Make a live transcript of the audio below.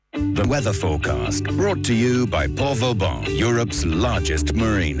The weather forecast brought to you by Port Vauban, Europe's largest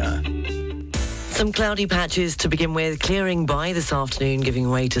marina. Some cloudy patches to begin with, clearing by this afternoon, giving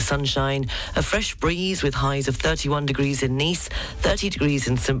way to sunshine. A fresh breeze with highs of 31 degrees in Nice, 30 degrees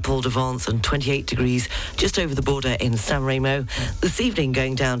in Saint-Paul-de-Vence and 28 degrees just over the border in San Remo. This evening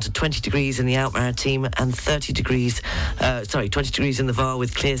going down to 20 degrees in the Alpes-Maritimes and 20 degrees in the Var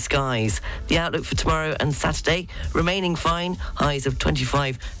with clear skies. The outlook for tomorrow and Saturday remaining fine, highs of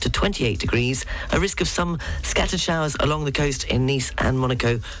 25 to 28 degrees. A risk of some scattered showers along the coast in Nice and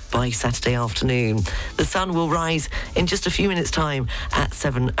Monaco by Saturday afternoon. The sun will rise in just a few minutes' time at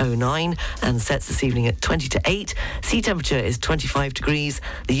 7:09 and sets this evening at 20 to 8. Sea temperature is 25 degrees.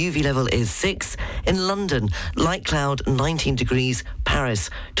 The UV level is 6. In London, light cloud, 19 degrees. Paris,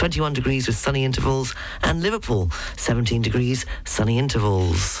 21 degrees with sunny intervals. And Liverpool, 17 degrees, sunny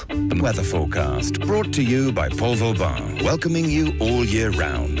intervals. The weather forecast brought to you by Port Vauban, welcoming you all year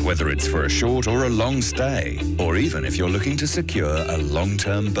round, whether it's for a short or a long stay, or even if you're looking to secure a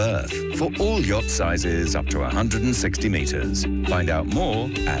long-term berth. For all yacht sizes up to 160 metres. Find out more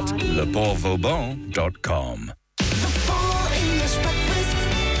at leportvauban.com.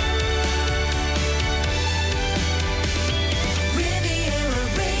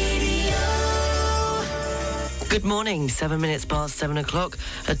 Good morning, 7 minutes past 7 o'clock.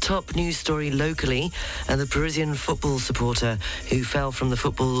 A top news story locally. The Parisian football supporter who fell from the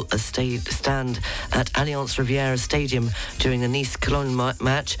football stand at Allianz Riviera Stadium during the Nice-Cologne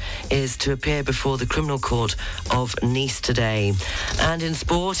match is to appear before the criminal court of Nice today. And in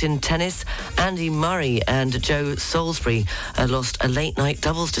sport, in tennis, Andy Murray and Joe Salisbury lost a late-night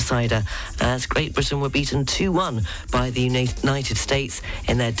doubles decider as Great Britain were beaten 2-1 by the United States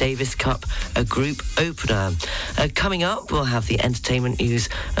in their Davis Cup group opener. Coming up, we'll have the entertainment news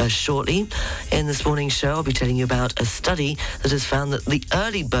shortly. In this morning's show, I'll be telling you about a study that has found that the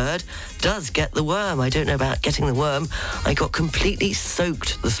early bird does get the worm. I don't know about getting the worm. I got completely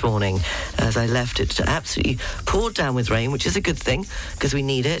soaked this morning as I left. It absolutely poured down with rain, which is a good thing because we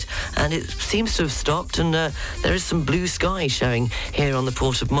need it. And it seems to have stopped, and there is some blue sky showing here on the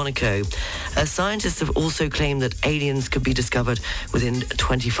port of Monaco. Scientists have also claimed that aliens could be discovered within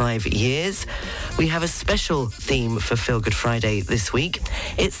 25 years. We have a special theme for Feel Good Friday this week.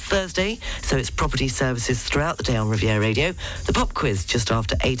 It's Thursday, so it's property services throughout the day on Riviera Radio. The pop quiz just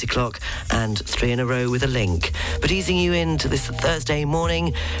after 8 o'clock and 3 in a row with a link. But easing you into this Thursday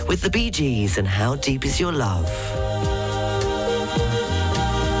morning with the Bee Gees and How Deep Is Your Love?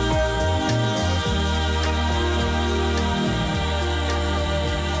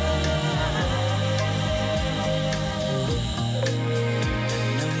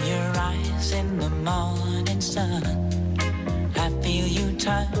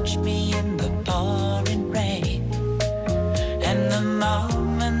 Touch me in the pouring rain, and the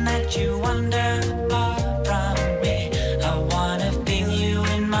moment that you wander far from me, I wanna feel you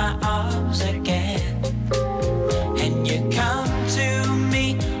in my arms again. And you come to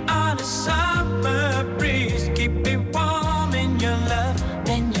me on a summer breeze, keep me warm in your love,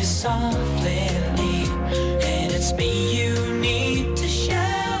 then you softly leave, and it's me you need to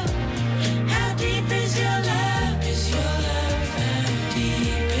show. How deep is your love? Is your love?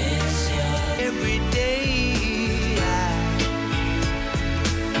 Every day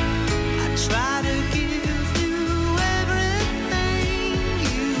I try to give you everything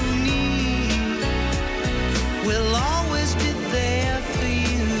you need. We'll always be there for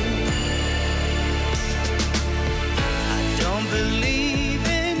you. I don't believe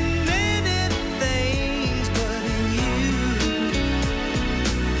in many things but in you.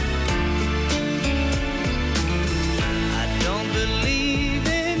 I don't believe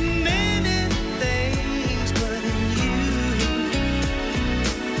in many things but in you.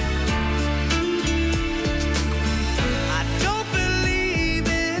 I don't believe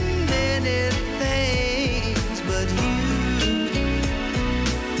in many things but you.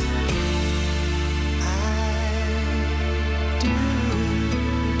 I do.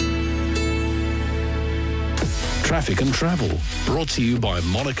 Traffic and travel, brought to you by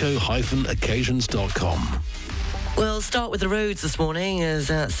Monaco-occasions.com. We'll start with the roads this morning, as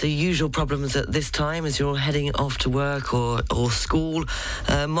that's the usual problems at this time as you're heading off to work or school.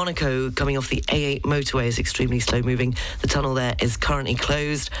 Monaco, coming off the A8 motorway, is extremely slow moving. The tunnel there is currently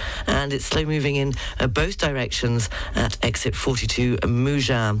closed, and it's slow moving in both directions at exit 42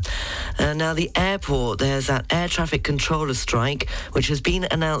 Mougins. Now, the airport, there's that air traffic controller strike, which has been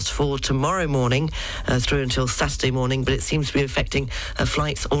announced for tomorrow morning through until Saturday morning, but it seems to be affecting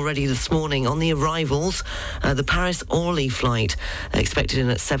flights already this morning. On the arrivals, the Paris Paris Orly flight, expected in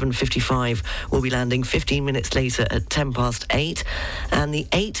at 7:55, will be landing 15 minutes later at 8:10. And the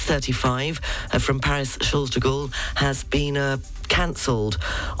 8:35 from Paris Charles de Gaulle has been cancelled.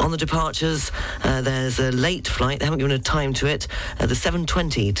 On the departures, there's a late flight. They haven't given a time to it. The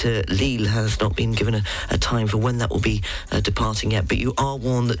 7:20 to Lille has not been given a time for when that will be departing yet, but you are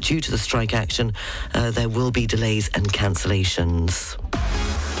warned that due to the strike action, there will be delays and cancellations.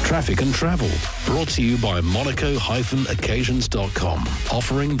 Traffic and travel, brought to you by Monaco-occasions.com,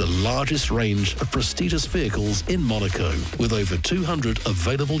 offering the largest range of prestigious vehicles in Monaco, with over 200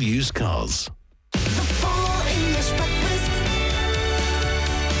 available used cars.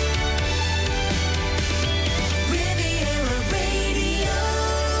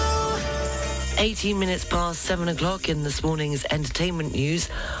 18 minutes past 7 o'clock in this morning's entertainment news.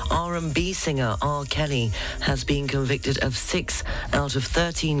 R&B singer R. Kelly has been convicted of 6 out of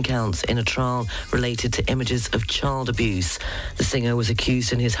 13 counts in a trial related to images of child abuse. The singer was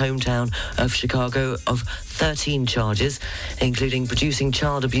accused in his hometown of Chicago of 13 charges, including producing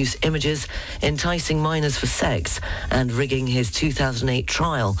child abuse images, enticing minors for sex, and rigging his 2008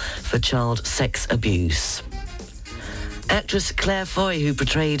 trial for child sex abuse. Actress Claire Foy, who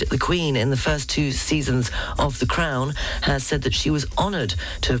portrayed the Queen in the first 2 seasons of The Crown, has said that she was honoured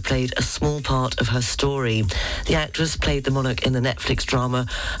to have played a small part of her story. The actress played the monarch in the Netflix drama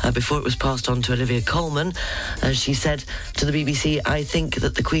before it was passed on to Olivia Colman. She said to the BBC, "I think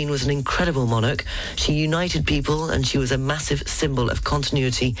that the Queen was an incredible monarch. She united people and she was a massive symbol of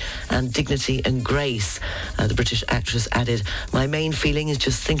continuity and dignity and grace." The British actress added, "My main feeling is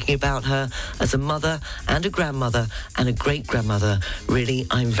just thinking about her as a mother and a grandmother and a great-grandmother. Really,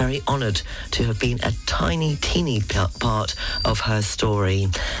 I'm very honoured to have been a teeny part of her story."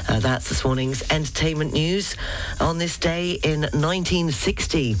 That's this morning's entertainment news. On this day in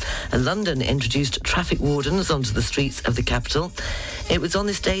 1960, London introduced traffic wardens onto the streets of the capital. It was on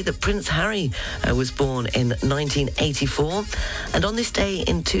this day that Prince Harry was born in 1984. And on this day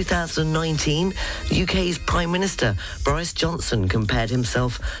in 2019, the UK's Prime Minister, Boris Johnson, compared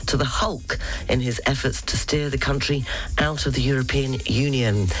himself to the Hulk in his efforts to steer the country out of the European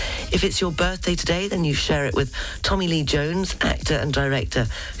Union. If it's your birthday today, then you share it with Tommy Lee Jones, actor and director,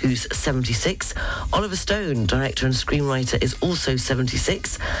 who's 76. Oliver Stone, director and screenwriter, is also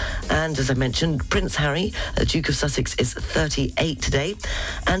 76. And as I mentioned, Prince Harry, Duke of Sussex, is 38 today.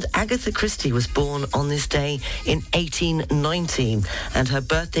 And Agatha Christie was born on this day in 1819. And her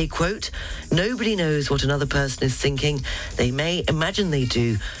birthday quote, "Nobody knows what another person is thinking. They may imagine they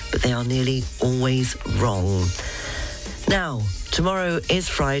do, but they are nearly always wrong." Now, tomorrow is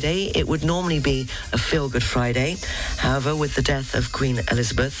Friday. It would normally be a feel-good Friday. However, with the death of Queen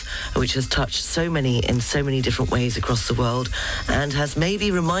Elizabeth, which has touched so many in so many different ways across the world and has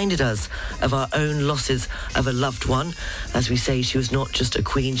maybe reminded us of our own losses of a loved one. As we say, she was not just a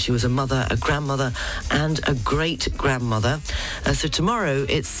queen, she was a mother, a grandmother, and a great-grandmother. So tomorrow,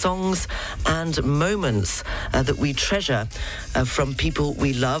 it's songs and moments that we treasure from people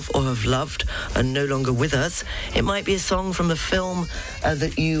we love or have loved and no longer with us. It might be a song from a film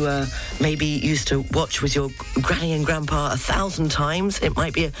that you maybe used to watch with your granny and grandpa 1,000 times. It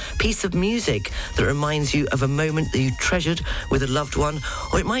might be a piece of music that reminds you of a moment that you treasured with a loved one,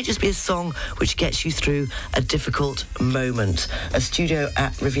 or it might just be a song which gets you through a difficult moment. A studio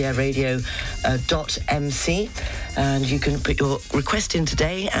at rivieradio.mc, and you can put your request in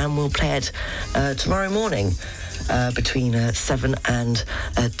today and we'll play it tomorrow morning. Between 7 and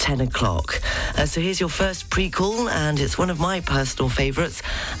 10 o'clock. So here's your first pre-call, and it's one of my personal favourites.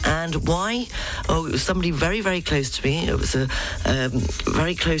 And why? Oh, it was somebody very, very close to me. It was a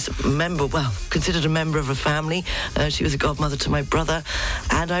very close member, well, considered a member of a family. She was a godmother to my brother.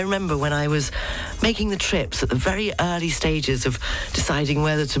 And I remember when I was making the trips at the very early stages of deciding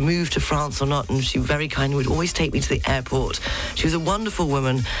whether to move to France or not, and she very kindly would always take me to the airport. She was a wonderful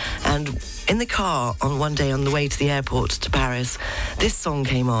woman, and in the car on one day on the way to the airport to Paris, this song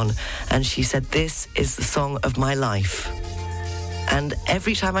came on, and she said, "This is the song of my life." And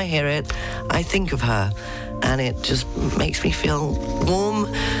every time I hear it, I think of her, and it just makes me feel warm,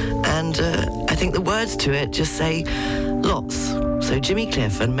 and I think the words to it just say lots. So Jimmy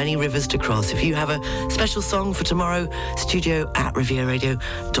Cliff and Many Rivers to Cross. If you have a special song for tomorrow, studio at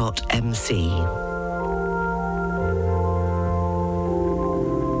rivieradio.mc.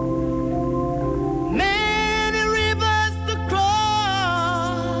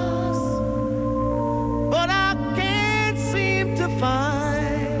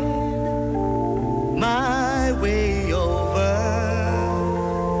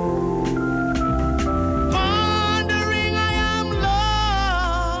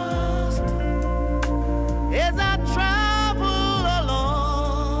 As I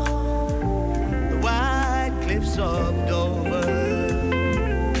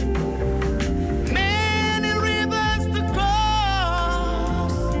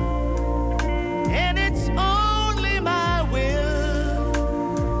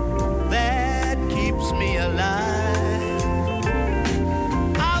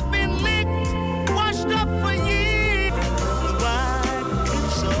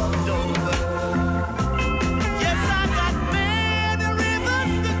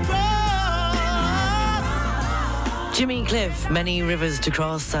Jimmy Cliff, Many Rivers to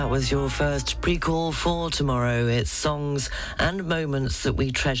Cross. That was your first pre-call for tomorrow. It's songs and moments that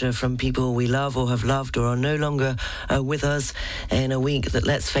we treasure from people we love or have loved or are no longer with us in a week that,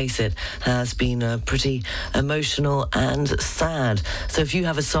 let's face it, has been pretty emotional and sad. So if you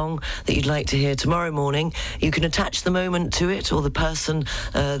have a song that you'd like to hear tomorrow morning, you can attach the moment to it or the person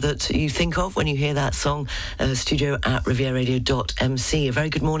that you think of when you hear that song. studio@rivieradio.mc. A very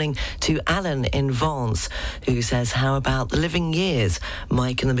good morning to Alan in Vance, who says, how about The Living Years,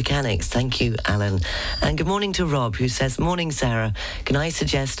 Mike and the Mechanics? Thank you, Alan. And good morning to Rob, who says, morning, Sarah. Can I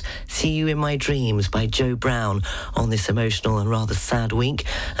suggest See You in My Dreams by Joe Brown on this emotional and rather sad week?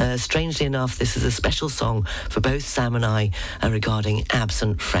 Strangely enough, this is a special song for both Sam and I regarding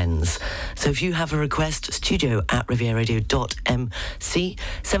absent friends. So if you have a request, studio@rivieradio.mc.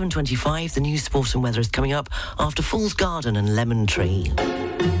 7:25, the news, sport and weather is coming up after Fool's Garden and Lemon Tree.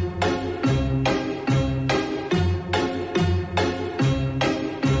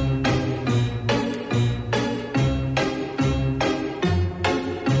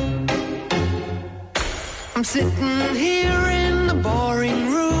 I'm sitting here in the boring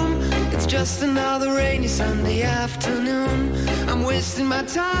room. It's just another rainy Sunday afternoon. I'm wasting my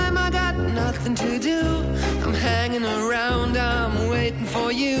time, I got nothing to do. I'm hanging around, I'm waiting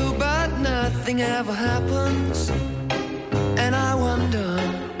for you, but nothing ever happens. And I wonder,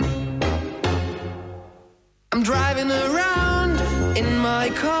 I'm driving around in my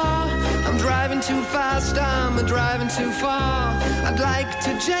car. I'm driving too fast, I'm driving too far. I'd like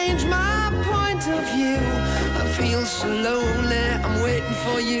to change my point of view. I feel so lonely, I'm waiting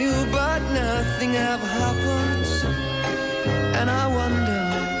for you, but nothing ever happens. And I wonder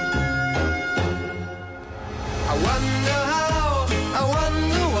how, I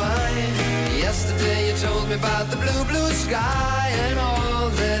wonder why. Yesterday you told me about the blue, blue sky and all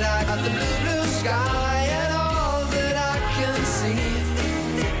that I got, the blue, blue sky and all that I can see.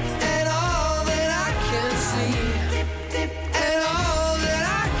 And all that I can see. And all that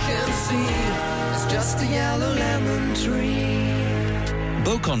I can see is just a yellow lemon tree.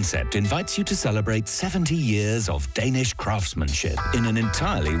 BoConcept invites you to celebrate 70 years of Danish craftsmanship in an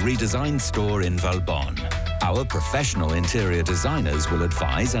entirely redesigned store in Valbonne. Our professional interior designers will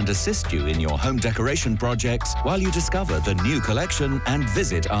advise and assist you in your home decoration projects while you discover the new collection and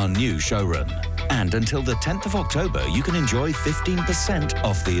visit our new showroom. And until the 10th of October, you can enjoy 15%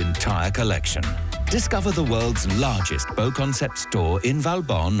 off the entire collection. Discover the world's largest BoConcept store in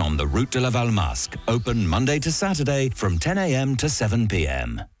Valbonne on the Route de la Valmasque. Open Monday to Saturday from 10 a.m. to 7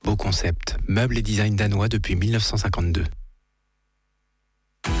 p.m. BoConcept, meubles et design danois depuis 1952.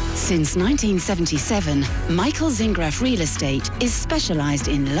 Since 1977, Michael Zingraf Real Estate is specialised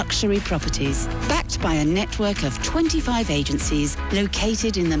in luxury properties, backed by a network of 25 agencies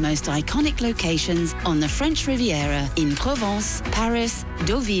located in the most iconic locations on the French Riviera in Provence, Paris,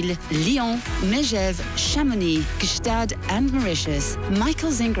 Deauville, Lyon, Megève, Chamonix, Gstaad and Mauritius.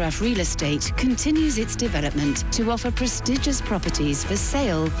 Michael Zingraf Real Estate continues its development to offer prestigious properties for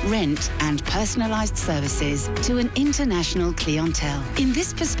sale, rent and personalised services to an international clientele. In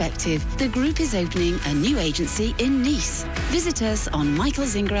this perspective, the group is opening a new agency in Nice. Visit us on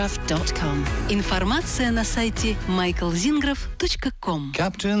michaelzingraf.com. Информация на сайте michaelzingraf.com.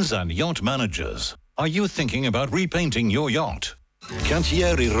 Captains and yacht managers, are you thinking about repainting your yacht?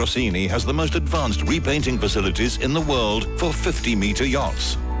 Cantieri Rossini has the most advanced repainting facilities in the world for 50-meter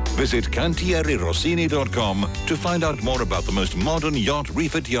yachts. Visit cantierrossini.com to find out more about the most modern yacht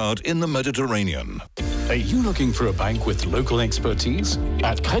refit yard in the Mediterranean. Are you looking for a bank with local expertise?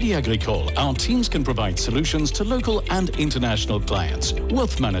 At Crédit Agricole, our teams can provide solutions to local and international clients,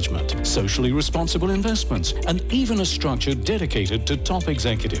 wealth management, socially responsible investments, and even a structure dedicated to top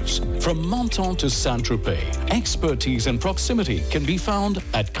executives. From Menton to Saint-Tropez, expertise and proximity can be found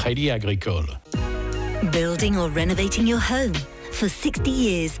at Crédit Agricole. Building or renovating your home? For 60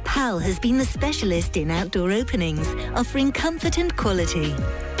 years, PAL has been the specialist in outdoor openings, offering comfort and quality.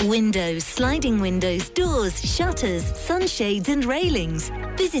 Windows, sliding windows, doors, shutters, sunshades and railings.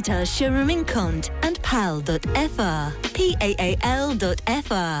 Visit our showroom in Conte and pal.fr.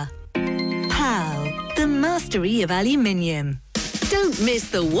 PAAL.fr. PAL, the mastery of aluminium. Don't miss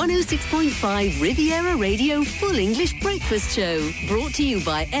the 106.5 Riviera Radio Full English Breakfast Show, brought to you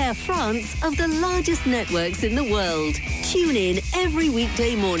by Air France of the largest networks in the world. Tune in every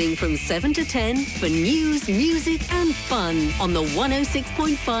weekday morning from 7 to 10 for news, music and fun on the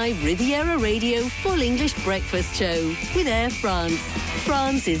 106.5 Riviera Radio Full English Breakfast Show with Air France.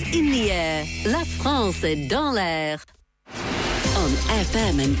 France is in the air. La France est dans l'air. On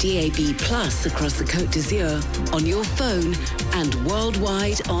FM and DAB Plus across the Côte d'Azur, on your phone and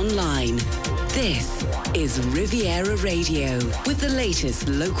worldwide online. This is Riviera Radio with the latest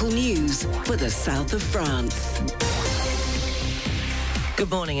local news for the south of France. Good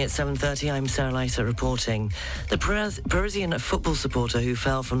morning, it's 7:30. I'm Sarah Lysa reporting. The Parisian football supporter who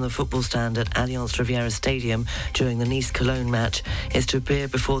fell from the football stand at Allianz Riviera Stadium during the Nice-Cologne match is to appear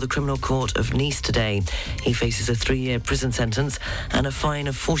before the criminal court of Nice today. He faces a 3-year prison sentence and a fine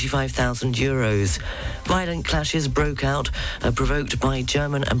of €45,000. Violent clashes broke out, provoked by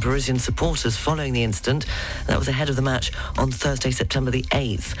German and Parisian supporters following the incident. That was ahead of the match on Thursday, September the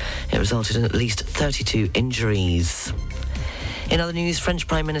 8th. It resulted in at least 32 injuries. In other news, French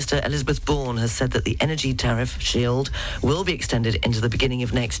Prime Minister Elisabeth Borne has said that the energy tariff shield will be extended into the beginning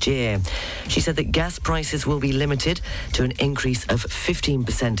of next year. She said that gas prices will be limited to an increase of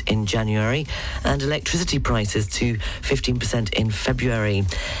 15% in January and electricity prices to 15% in February.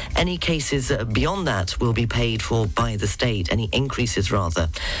 Any cases beyond that will be paid for by the state, any increases rather.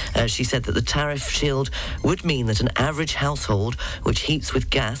 She said that the tariff shield would mean that an average household which heats with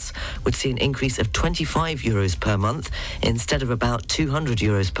gas would see an increase of €25 per month instead of about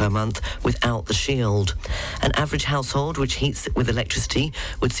 €200 per month without the shield. An average household which heats with electricity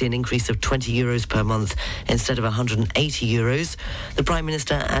would see an increase of €20 per month instead of €180. The Prime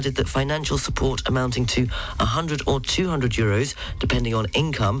Minister added that financial support amounting to €100 or €200, depending on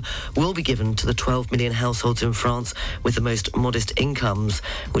income, will be given to the 12 million households in France with the most modest incomes,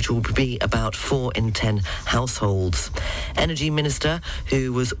 which will be about 4 in 10 households. Energy Minister,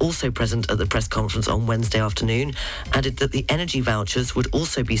 who was also present at the press conference on Wednesday afternoon, added that the energy vouchers would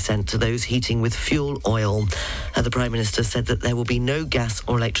also be sent to those heating with fuel oil. The Prime Minister said that there will be no gas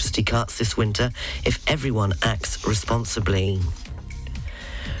or electricity cuts this winter if everyone acts responsibly.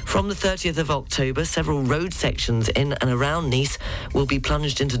 From the 30th of October, several road sections in and around Nice will be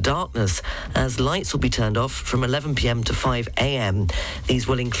plunged into darkness as lights will be turned off from 11 p.m. to 5 a.m. These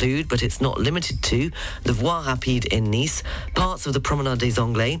will include, but it's not limited to, the Voie Rapide in Nice, parts of the Promenade des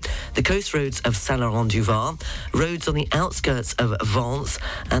Anglais, the coast roads of Saint-Laurent-du-Var, roads on the outskirts of Vence,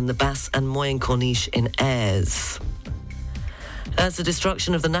 and the Basse and Moyen Corniche in Aires. As the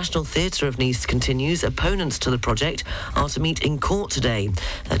destruction of the National Theatre of Nice continues, opponents to the project are to meet in court today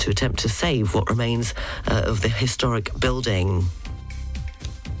to attempt to save what remains of the historic building.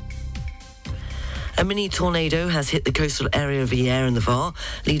 A mini tornado has hit the coastal area of Hyères in the Var,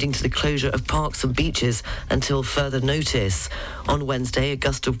 leading to the closure of parks and beaches until further notice. On Wednesday, a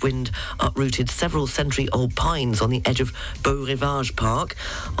gust of wind uprooted several century-old pines on the edge of Beau Rivage Park.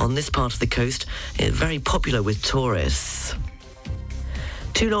 On this part of the coast, it's very popular with tourists.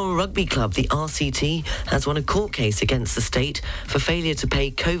 Toulon Rugby Club, the RCT, has won a court case against the state for failure to pay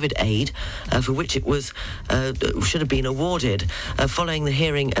COVID aid, for which it should have been awarded. Following the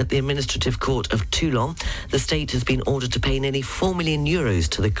hearing at the Administrative Court of Toulon, the state has been ordered to pay nearly €4 million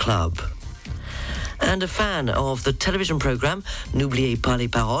to the club. And a fan of the television programme N'oubliez pas les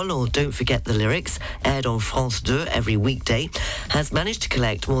paroles, or Don't Forget the Lyrics, aired on France 2 every weekday, has managed to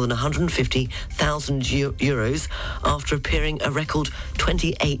collect more than €150,000 after appearing a record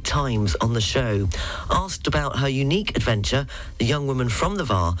 28 times on the show. Asked about her unique adventure, the young woman from the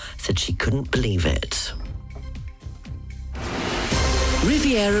Var said she couldn't believe it.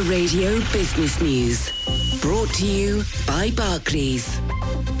 Riviera Radio Business News, brought to you by Barclays.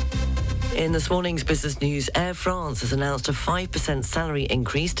 In this morning's business news, Air France has announced a 5% salary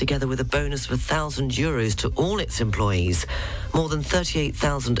increase together with a bonus of €1,000 to all its employees. More than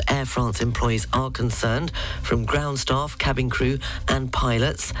 38,000 Air France employees are concerned, from ground staff, cabin crew and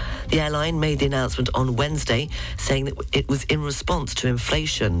pilots. The airline made the announcement on Wednesday, saying that it was in response to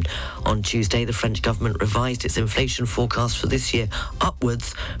inflation. On Tuesday, the French government revised its inflation forecast for this year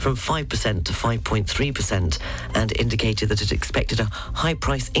upwards from 5% to 5.3% and indicated that it expected a high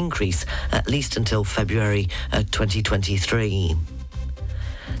price increase at least until February 2023.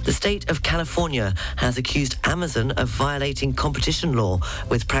 The state of California has accused Amazon of violating competition law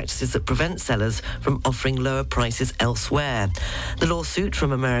with practices that prevent sellers from offering lower prices elsewhere. The lawsuit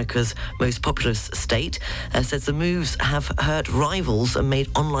from America's most populous state says the moves have hurt rivals and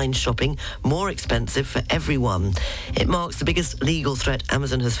made online shopping more expensive for everyone. It marks the biggest legal threat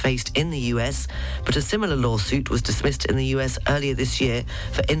Amazon has faced in the US, but a similar lawsuit was dismissed in the US earlier this year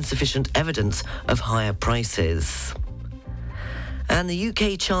for insufficient evidence of higher prices. And the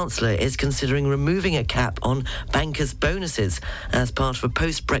UK Chancellor is considering removing a cap on bankers' bonuses as part of a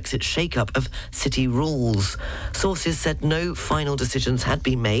post-Brexit shake-up of city rules. Sources said no final decisions had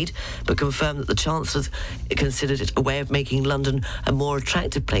been made, but confirmed that the Chancellor considered it a way of making London a more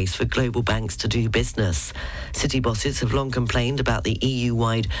attractive place for global banks to do business. City bosses have long complained about the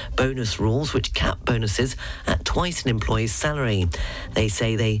EU-wide bonus rules, which cap bonuses at twice an employee's salary. They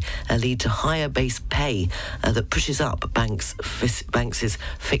say they lead to higher base pay that pushes up banks' fixed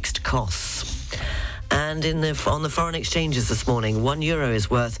costs. And on the foreign exchanges this morning, €1 is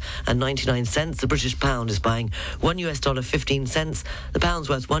worth 99 cents. The British pound is buying $1 15 cents. The pound's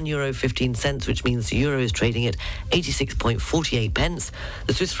worth €1 15 cents, which means the euro is trading at 86.48 pence.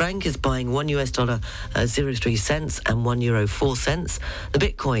 The Swiss franc is buying $1 03 cents and €1 4 cents. The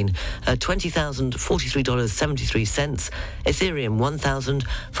Bitcoin $20,043.73. Ethereum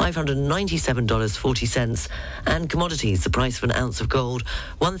 $1,597.40. And commodities, the price of an ounce of gold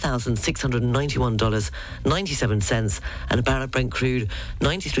 $1,691.97, and a barrel of Brent crude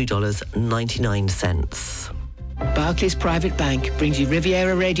 $93.99. Barclays Private Bank brings you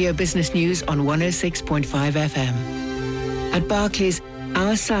Riviera Radio Business News on 106.5 FM. At Barclays,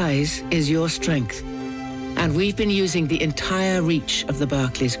 our size is your strength. And we've been using the entire reach of the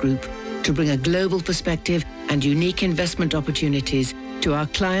Barclays Group to bring a global perspective and unique investment opportunities to our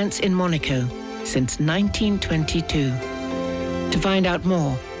clients in Monaco since 1922. To find out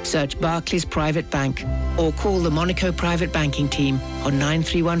more, search Barclays Private Bank or call the Monaco Private Banking Team on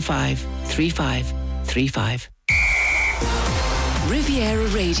 9315 3535. Riviera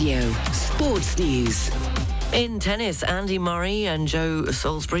Radio Sports News. In tennis, Andy Murray and Joe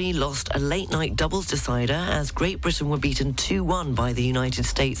Salisbury lost a late-night doubles decider as Great Britain were beaten 2-1 by the United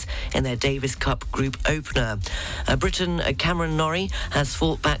States in their Davis Cup group opener. Britain, Cameron Norrie has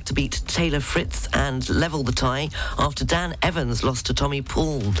fought back to beat Taylor Fritz and level the tie after Dan Evans lost to Tommy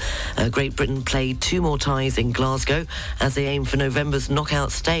Paul. Great Britain played 2 more ties in Glasgow as they aim for November's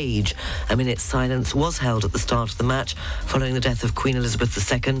knockout stage. A minute's silence was held at the start of the match following the death of Queen Elizabeth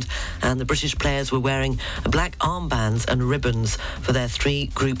II, and the British players were wearing black armbands and ribbons for their 3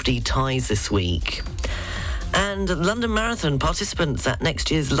 Group D ties this week. And London Marathon participants at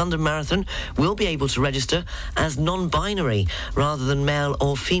next year's London Marathon will be able to register as non-binary rather than male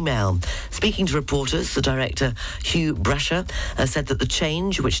or female. Speaking to reporters, the director, Hugh Brasher, said that the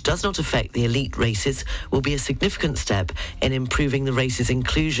change, which does not affect the elite races, will be a significant step in improving the race's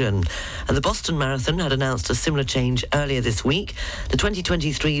inclusion. And the Boston Marathon had announced a similar change earlier this week. The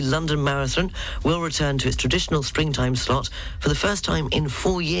 2023 London Marathon will return to its traditional springtime slot for the first time in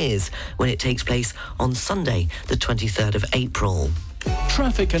 4 years when it takes place on Sunday, the 23rd of April.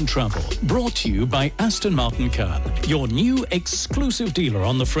 Traffic and Travel, brought to you by Aston Martin Cannes, your new exclusive dealer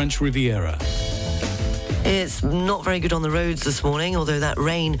on the French Riviera. It's not very good on the roads this morning, although that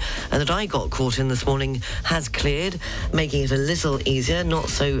rain that I got caught in this morning has cleared, making it a little easier, not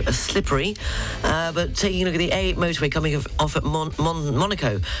so slippery. But taking a look at the A8 motorway coming off at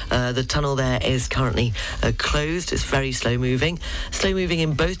Monaco, the tunnel there is currently closed. It's very slow moving. Slow moving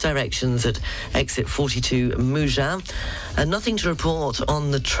in both directions at exit 42 Mougins. Nothing to report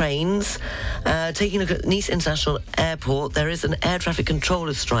on the trains. Taking a look at Nice International Airport, there is an air traffic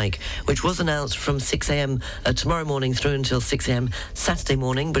controller strike, which was announced from 6 a.m. Tomorrow morning through until 6 a.m. Saturday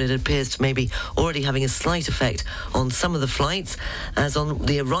morning, but it appears to maybe already having a slight effect on some of the flights. As on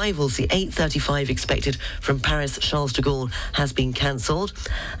the arrivals, the 8:35 expected from Paris Charles de Gaulle has been cancelled,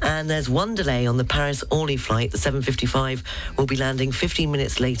 and there's one delay on the Paris-Orly flight. The 7:55 will be landing 15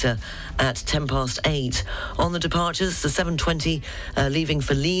 minutes later at 8:10. On the departures, the 7:20 leaving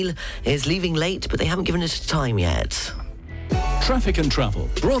for Lille is leaving late, but they haven't given it a time yet. Traffic and Travel,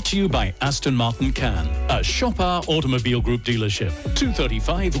 brought to you by Aston Martin Cannes, a Chopard Automobile Group dealership,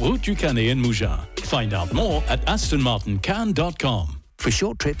 235 Route du Canet in Mougins. Find out more at astonmartincannes.com. For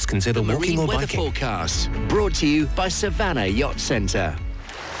short trips, consider walking or biking. Weather forecast, brought to you by Savannah Yacht Centre.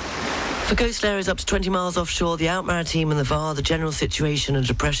 For coastal areas up to 20 miles offshore, the Out-Maritime and the VAR, the general situation and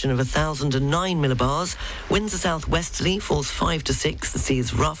depression of 1,009 millibars. Winds are southwesterly, falls 5 to 6. The sea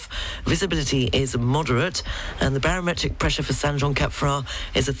is rough. Visibility is moderate. And the barometric pressure for Saint-Jean-Cap-Ferrat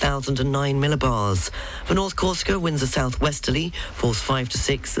is 1,009 millibars. For North Corsica, winds are southwesterly, falls 5 to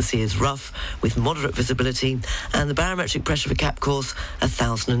 6. The sea is rough with moderate visibility. And the barometric pressure for Cap Corse,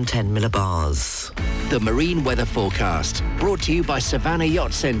 1,010 millibars. The Marine Weather Forecast, brought to you by Savannah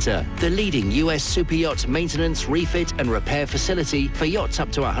Yacht Centre, the leading US super yacht maintenance, refit and repair facility for yachts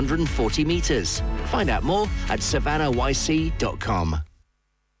up to 140 metres. Find out more at savannahyc.com.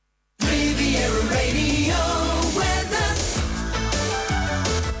 Riviera Radio weather.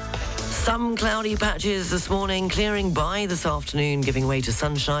 Some cloudy patches this morning, clearing by this afternoon, giving way to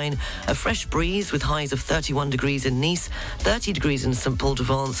sunshine. A fresh breeze with highs of 31 degrees in Nice, 30 degrees in St Paul de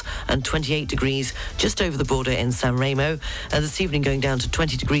Vence, and 28 degrees just over the border in San Remo. This evening going down to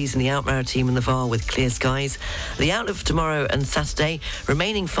 20 degrees in the Alpes-Maritimes and the Var with clear skies. The outlook for tomorrow and Saturday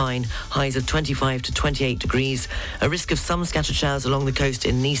remaining fine, highs of 25 to 28 degrees. A risk of some scattered showers along the coast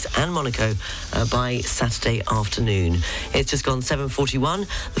in Nice and Monaco by Saturday afternoon. It's just gone 7:41.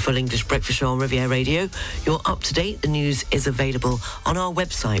 The Full English Breakfast Show on Riviera Radio. You're up to date. The news is available on our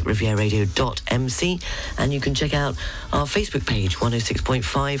website, rivieradio.mc, and you can check out our Facebook page,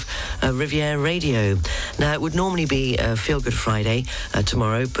 106.5 Riviera Radio. Now, it would normally be a Feel Good Friday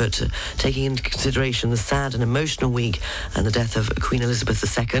tomorrow, but taking into consideration the sad and emotional week and the death of Queen Elizabeth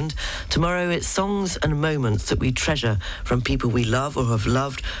II, tomorrow it's songs and moments that we treasure from people we love or have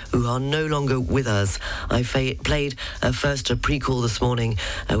loved who are no longer with us. I played first a pre-call this morning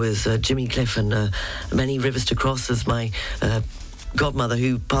with Jimmy Cliff and Many Rivers to Cross as my godmother,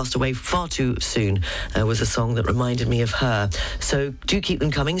 who passed away far too soon, was a song that reminded me of her. So do keep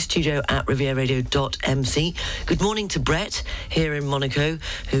them coming. studio@rivieradio.mc. Good morning to Brett here in Monaco,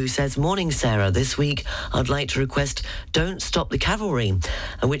 who says, "Morning, Sarah. This week I'd like to request Don't Stop the Cavalry,"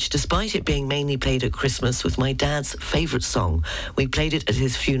 which, despite it being mainly played at Christmas, was my dad's favourite song. We played it at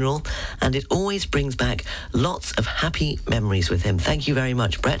his funeral, and it always brings back lots of happy memories with him. Thank you very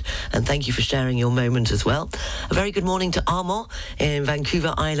much, Brett, and thank you for sharing your moment as well. A very good morning to Armand in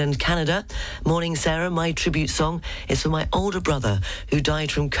Vancouver Island, Canada. Morning, Sarah. My tribute song is for my older brother who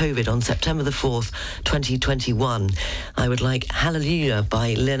died from COVID on September the 4th, 2021. I would like Hallelujah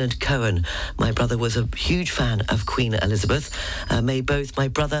by Leonard Cohen. My brother was a huge fan of Queen Elizabeth. May both my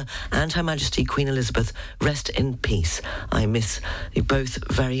brother and Her Majesty Queen Elizabeth rest in peace. I miss you both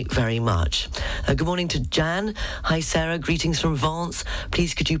very, very much. Good morning to Jan. Hi, Sarah. Greetings from Vence.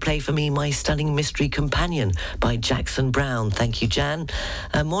 Please could you play for me My Stunning Mystery Companion by Jackson Browne. Thank you, Jan.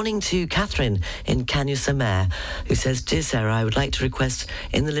 Morning to Catherine in Cagnes-sur-Mer, who says, "Dear Sarah, I would like to request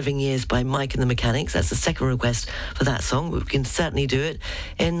In the Living Years by Mike and the Mechanics." That's the second request for that song. We can certainly do it.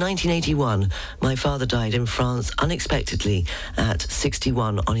 In 1981, my father died in France unexpectedly at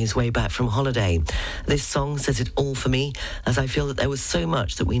 61 on his way back from holiday. This song says it all for me, as I feel that there was so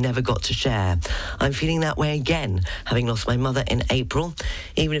much that we never got to share. I'm feeling that way again, having lost my mother in April,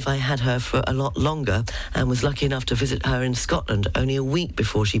 even if I had her for a lot longer and was lucky enough to visit her in Scotland only a week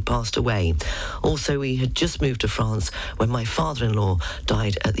before she passed away. Also, we had just moved to France when my father-in-law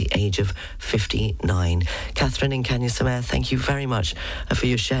died at the age of 59. Catherine in Cagnes-sur-Mer, thank you very much for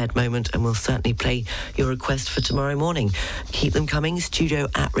your shared moment, and we'll certainly play your request for tomorrow morning. Keep them coming.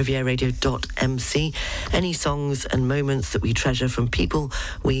 studio@rivieradio.mc. Any songs and moments that we treasure from people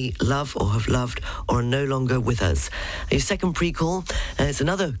we love or have loved or are no longer with us. Your second pre-call is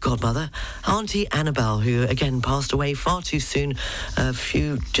another godmother, Auntie Annabelle, who again passed away far too soon,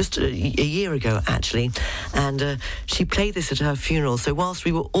 just a year ago actually, and she played this at her funeral. So whilst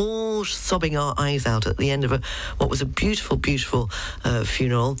we were all sobbing our eyes out at the end of what was a beautiful, beautiful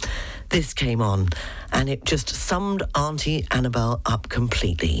funeral, this came on, and it just summed Auntie Annabelle up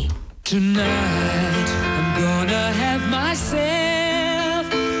completely. Tonight I'm gonna have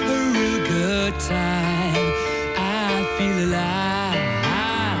myself a real good time. I feel alive.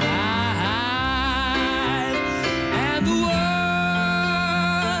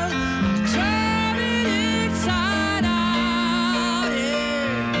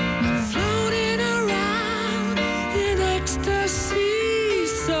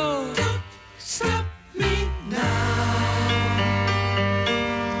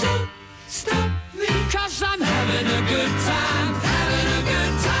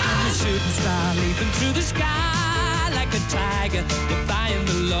 Through the sky like a tiger, defying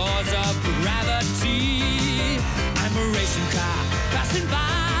the laws of gravity. I'm a racing car passing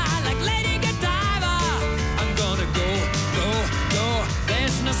by like Lady Godiva. I'm gonna go, go, go.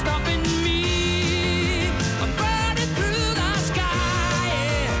 There's no stopping me. I'm burning through the sky,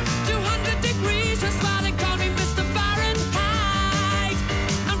 yeah. 200 degrees, that's why they call me Mr. Fahrenheit.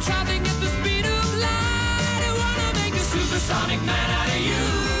 I'm traveling at the speed of light. I wanna make a supersonic man out of you.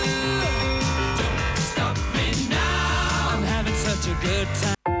 Such a good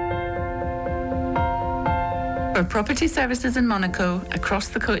time. For property services in Monaco, across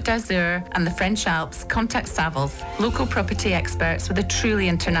the Côte d'Azur and the French Alps, contact Savills, local property experts with a truly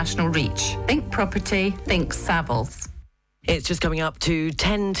international reach. Think property, think Savills. It's just coming up to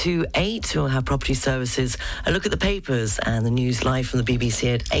 10 to 8. We'll have Property Services, a look at the papers and the news live from the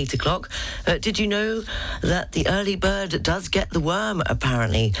BBC at 8 o'clock. Did you know that the early bird does get the worm,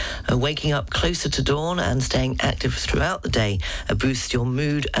 apparently? Waking up closer to dawn and staying active throughout the day boosts your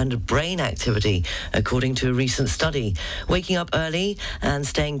mood and brain activity, according to a recent study. Waking up early and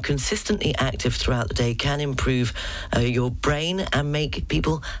staying consistently active throughout the day can improve your brain and make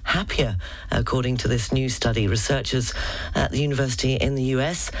people happier, according to this new study. Researchers at the university in the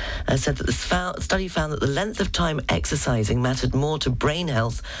US said that the study found that the length of time exercising mattered more to brain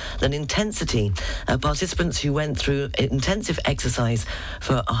health than intensity. Participants who went through intensive exercise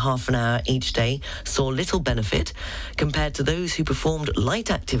for a half an hour each day saw little benefit compared to those who performed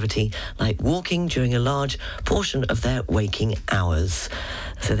light activity like walking during a large portion of their waking hours.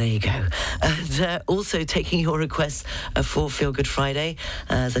 So there you go. And also taking your requests for Feel Good Friday.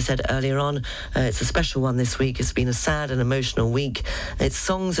 As I said earlier on, it's a special one this week. It's been a sad and emotional week. It's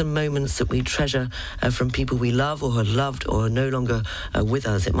songs and moments that we treasure from people we love or have loved or are no longer with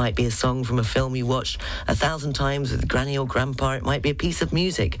us. It might be a song from a film you watched 1,000 times with Granny or Grandpa. It might be a piece of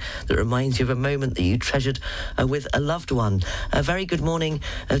music that reminds you of a moment that you treasured with a loved one. A very good morning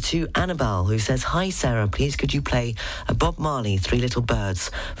to Annabelle, who says, "Hi Sarah, please could you play Bob Marley, Three Little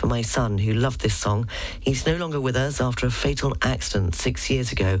Birds, for my son who loved this song. He's no longer with us after a fatal accident 6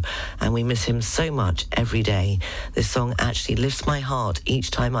 years ago, and we miss him so much every day. This song actually lifts my heart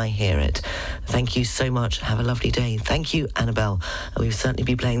each time I hear it." Thank you so much. Have a lovely day. Thank you, Annabelle. We'll certainly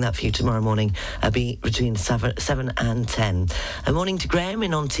be playing that for you tomorrow morning. Be between 7 and 10. A morning to Graham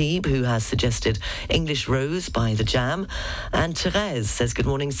in Antibes, who has suggested English Rose by The Jam. And Therese says, "Good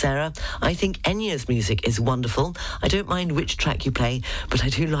morning, Sarah. I think Enya's music is wonderful. I don't mind which track you play, but I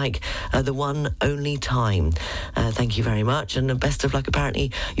do like the one Only Time." Thank you very much, and best of luck.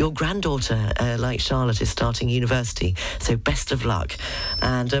 Apparently your granddaughter, like Charlotte, is starting university, so best of luck.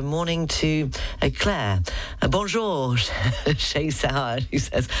 And a morning to Claire. Bonjour, Shay Sauer, who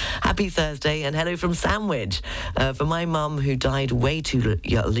says, "Happy Thursday and hello from Sandwich. For my mum, who died way too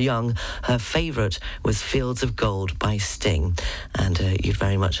young, her favourite was Fields of Gold by Sting." And you'd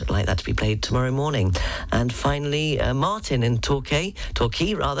very much like that to be played tomorrow morning. And finally, Martin in Torquay,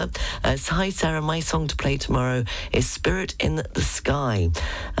 "Hi Sarah, my song to play tomorrow is Spirit in the Sky.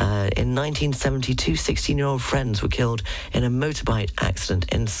 In 1972, 16-year-old friends were killed in a motorbike accident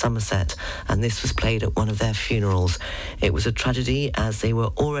in Somerset, and this was played at one of their funerals. It was a tragedy as they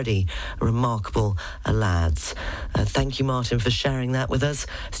were already remarkable lads." Thank you, Martin, for sharing that with us.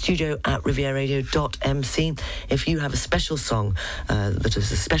 studio@rivieradio.mc. If you have a special song that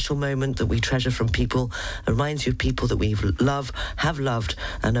is a special moment that we treasure from people, reminds you of people that we love, have loved,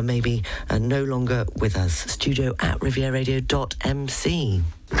 and are maybe no longer with us, studio@rivieradio.mc.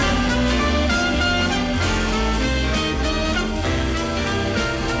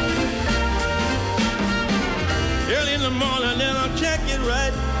 Early in the morning, then I'll check it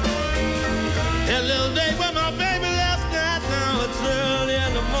right. That little day when my baby last night, now it's early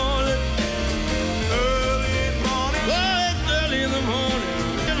in the morning. Early in the morning. Oh, it's early in the morning.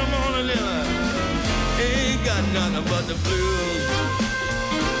 In the morning, then I ain't got nothing but the blues.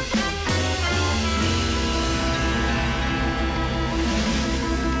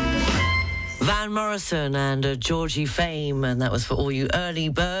 Van Morrison and Georgie Fame, and that was for all you early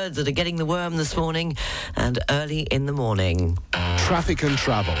birds that are getting the worm this morning and early in the morning. Traffic and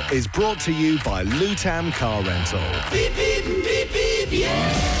Travel is brought to you by Lutam Car Rental. Beep, beep, beep, beep,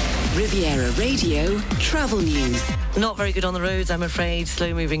 yeah. Riviera Radio Travel News. Not very good on the roads, I'm afraid.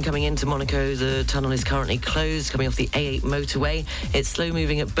 Slow moving coming into Monaco. The tunnel is currently closed coming off the A8 motorway. It's slow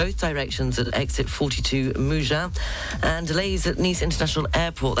moving at both directions at exit 42 Mougins. And delays at Nice International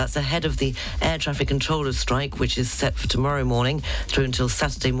Airport. That's ahead of the air traffic controller strike, which is set for tomorrow morning through until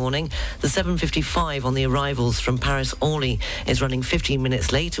Saturday morning. The 7:55 on the arrivals from Paris Orly is running 15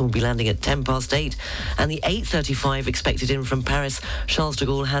 minutes late and will be landing at 8:10. And the 8:35 expected in from Paris Charles de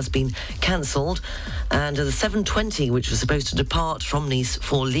Gaulle has been cancelled. And the 7:20, which was supposed to depart from Nice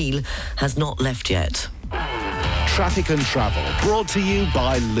for Lille, has not left yet. Traffic and Travel brought to you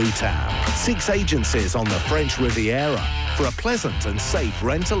by Lutam. 6 agencies on the French Riviera. For a pleasant and safe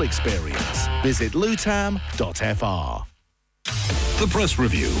rental experience, visit lutam.fr. The Press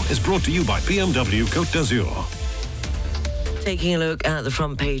Review is brought to you by BMW Côte d'Azur. Taking a look at the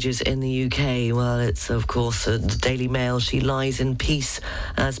front pages in the UK, well, it's, of course, the Daily Mail. She lies in peace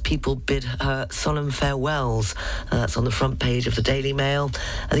as people bid her solemn farewells. That's on the front page of the Daily Mail.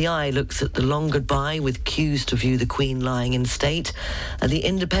 The Eye looks at the long goodbye with queues to view the Queen lying in state. The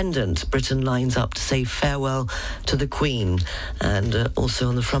Independent, Britain lines up to say farewell to the Queen. And also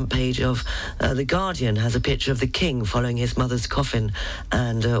on the front page of The Guardian has a picture of the King following his mother's coffin,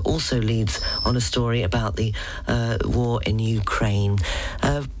 and also leads on a story about the war in Ukraine.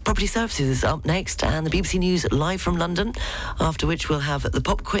 Property Services is up next, and the BBC News live from London, after which we'll have the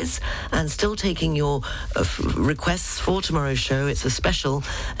pop quiz, and still taking your requests for tomorrow's show. It's a special,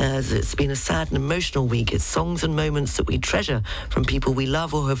 as it's been a sad and emotional week. It's songs and moments that we treasure from people we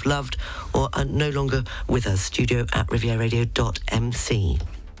love or have loved or are no longer with us. studio@rivieradio.mc.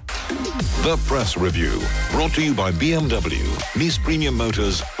 The Press Review, brought to you by BMW, Nice Premium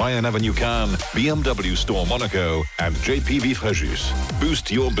Motors, Bayern Avenue Cannes, BMW Store Monaco, and JPV Fréjus.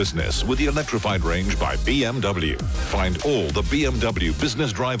 Boost your business with the electrified range by BMW. Find all the BMW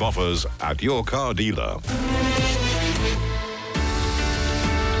Business Drive offers at your car dealer.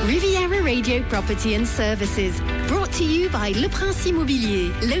 Riviera Radio Property and Services, brought to you by Le Prince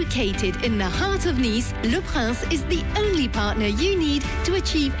Immobilier. Located in the heart of Nice, Le Prince is the only partner you need to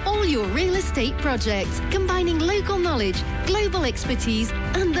achieve all your real estate projects, combining local knowledge, global expertise,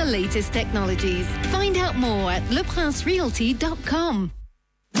 and the latest technologies. Find out more at leprincerealty.com.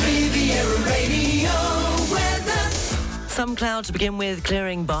 Riviera Radio weather. Some clouds to begin with,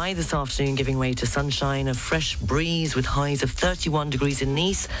 clearing by this afternoon, giving way to sunshine, a fresh breeze with highs of 31 degrees in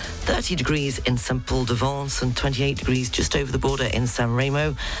Nice, 30 degrees in Saint-Paul-de-Vence, and 28 degrees just over the border in San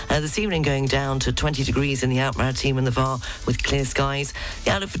Remo. This evening going down to 20 degrees in the Alpes-Maritimes and the Var with clear skies.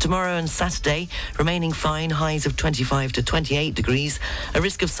 The outlook for tomorrow and Saturday remaining fine, highs of 25 to 28 degrees. A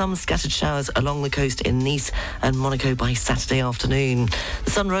risk of some scattered showers along the coast in Nice and Monaco by Saturday afternoon.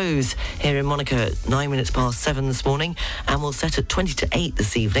 The sun rose here in Monaco at 9 minutes past 7 this morning, and will set at 20 to 8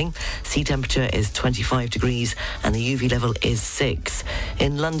 this evening. Sea temperature is 25 degrees and the UV level is 6.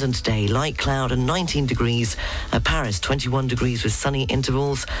 In London today, light cloud and 19 degrees. Paris, 21 degrees with sunny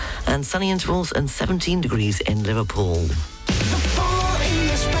intervals, and 17 degrees in Liverpool.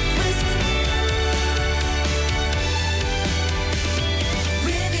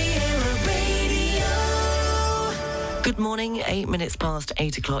 Good morning, 8 minutes past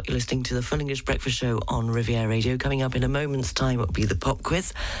 8 o'clock. You're listening to the Full English Breakfast Show on Riviera Radio. Coming up in a moment's time, it will be the pop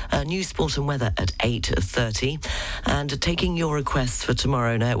quiz, news, sport and weather at 8:30. And taking your requests for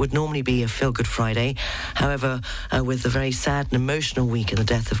tomorrow. Now, it would normally be a Feel-Good Friday. However, with the very sad and emotional week in the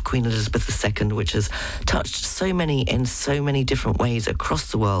death of Queen Elizabeth II, which has touched so many in so many different ways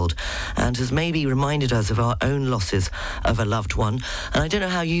across the world, and has maybe reminded us of our own losses of a loved one. And I don't know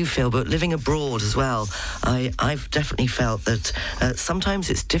how you feel, but living abroad as well, I've definitely felt that sometimes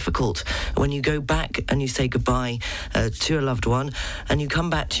it's difficult when you go back and you say goodbye to a loved one, and you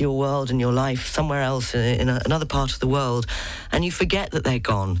come back to your world and your life somewhere else in another part of the world, and you forget that they're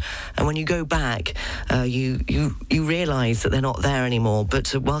gone. And when you go back, you realise that they're not there anymore.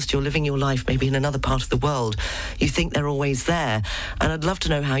 But whilst you're living your life maybe in another part of the world, you think they're always there. And I'd love to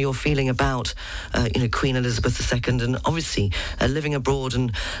know how you're feeling about Queen Elizabeth II, and obviously living abroad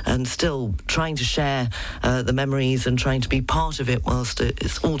and still trying to share the memories and trying to be part of it whilst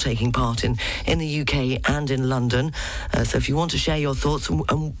it's all taking part in the UK and in London. So if you want to share your thoughts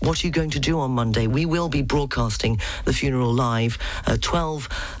and what you're going to do on Monday, we will be broadcasting the funeral live at 12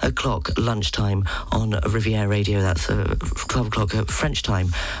 o'clock lunchtime on Riviera Radio. That's 12 o'clock French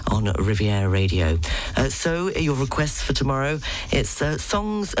time on Riviera Radio. So your requests for tomorrow, it's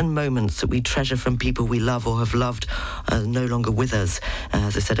songs and moments that we treasure from people we love or have loved no longer with us.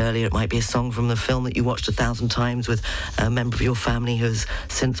 As I said earlier, it might be a song from the film that you watched 1,000 times with a member of your family who has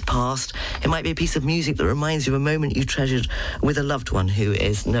since passed. It might be a piece of music that reminds you of a moment you treasured with a loved one who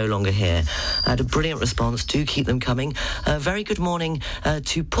is no longer here. I had a brilliant response. Do keep them coming. Very good morning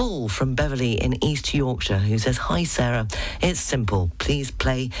to Paul from Beverley in East Yorkshire, who says, "Hi Sarah, it's simple. Please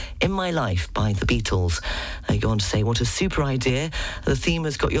play In My Life by the Beatles." You go on to say, "What a super idea. The theme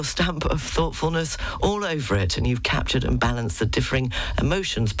has got your stamp of thoughtfulness all over it, and you've captured and balanced the differing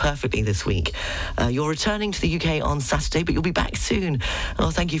emotions perfectly this week. You're returning to the UK on Saturday, but you'll be back soon."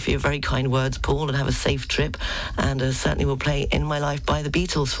 Well, thank you for your very kind words, Paul, and have a safe trip. And certainly we'll play In My Life by the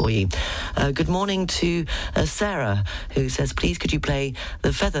Beatles for you. Good morning to Sarah, who says, "Please could you play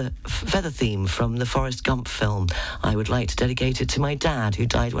the feather theme from the Forrest Gump film? I would like to dedicate it to my dad, who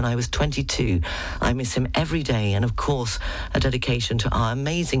died when I was 22. I miss him every day, and of course a dedication to our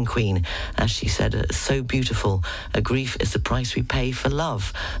amazing Queen, as she said, so beautiful. Grief is the price we pay for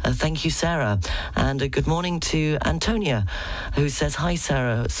love." Thank you, Sarah. And good morning to to Antonia, who says, "Hi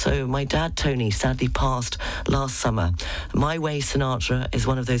Sarah, so my dad Tony sadly passed last summer. My Way Sinatra is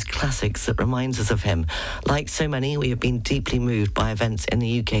one of those classics that reminds us of him. Like so many, we have been deeply moved by events in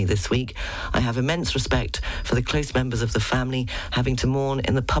the UK this week. I have immense respect for the close members of the family having to mourn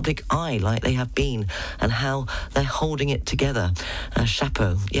in the public eye like they have been, and how they're holding it together.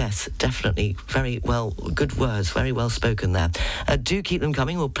 Chapeau." Yes, definitely. Very well, good words, very well spoken there. Do keep them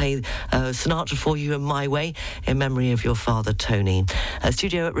coming. We'll play Sinatra for you in My Way in memory of your father, Tony.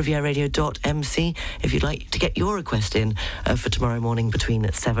 Studio at rivieradio.mc if you'd like to get your request in for tomorrow morning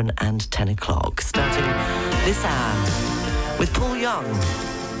between 7 and 10 o'clock. Starting this hour with Paul Young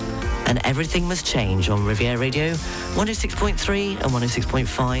and Everything Must Change on Riviera Radio 106.3 and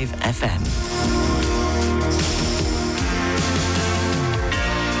 106.5 FM.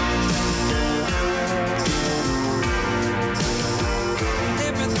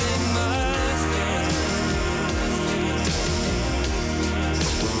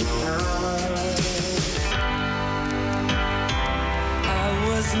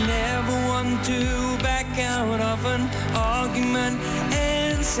 To back out of an argument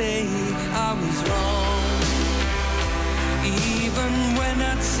and say I was wrong, even when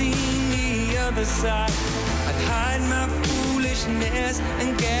I'd seen the other side. I'd hide my foolishness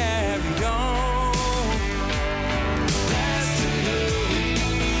and carry on. Last to know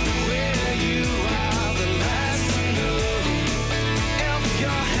where you are, the last to know if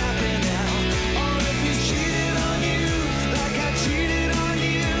you're happy now, or if he's cheated on you like I cheated on you.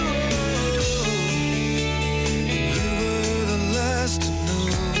 Last to know,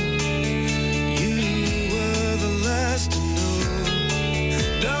 you were the last to know.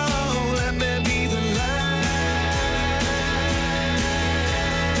 Don't let me be the last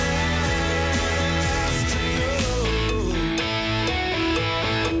to know.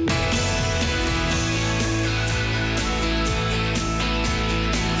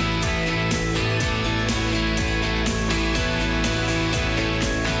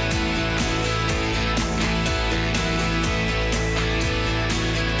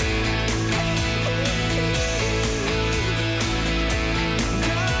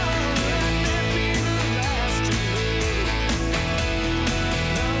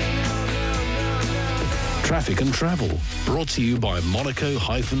 Traffic and Travel, brought to you by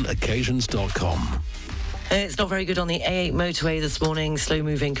Monaco-occasions.com. It's not very good on the A8 motorway this morning, slow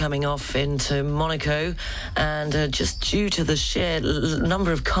moving coming off into Monaco, and just due to the sheer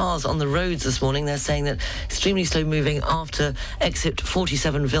number of cars on the roads this morning, they're saying that extremely slow moving after exit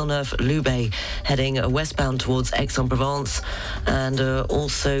 47 Villeneuve-Loubet, heading westbound towards Aix-en-Provence, and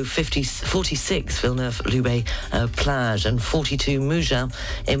also 46 Villeneuve-Loubet Plage and 42 Mougins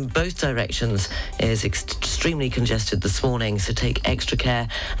in both directions is extremely congested this morning, so take extra care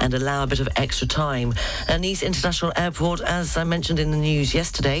and allow a bit of extra time. Nice International Airport, as I mentioned in the news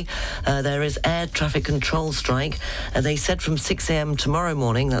yesterday, there is air traffic control strike. They said from 6 a.m. tomorrow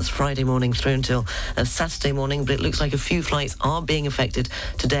morning, that's Friday morning through until Saturday morning, but it looks like a few flights are being affected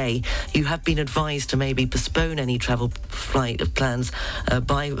today. You have been advised to maybe postpone any travel flight plans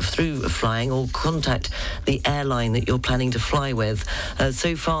through flying, or contact the airline that you're planning to fly with.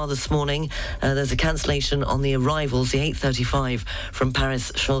 So far this morning, there's a cancellation on the arrivals. The 8:35 from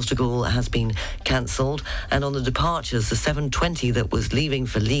Paris Charles de Gaulle has been cancelled. And on the departures, the 7:20 that was leaving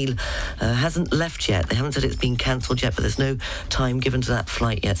for Lille hasn't left yet. They haven't said it's been cancelled yet, but there's no time given to that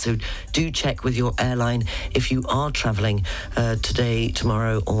flight yet. So do check with your airline if you are travelling today,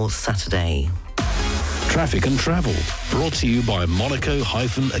 tomorrow or Saturday. Traffic and Travel, brought to you by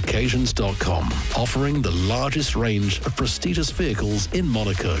Monaco-occasions.com, offering the largest range of prestigious vehicles in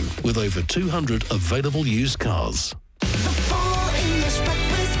Monaco, with over 200 available used cars.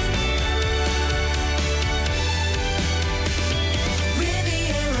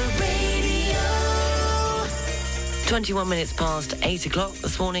 21 minutes past 8 o'clock.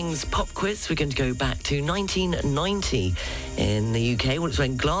 This morning's pop quiz, we're going to go back to 1990 in the UK. Well, it's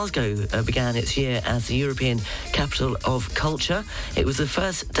when Glasgow began its year as the European Capital of Culture. It was the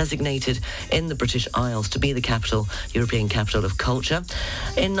first designated in the British Isles to be the European Capital of Culture.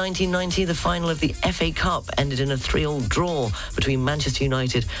 In 1990, the final of the FA Cup ended in a 3-3 draw between Manchester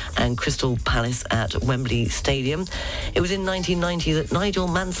United and Crystal Palace at Wembley Stadium. It was in 1990 that Nigel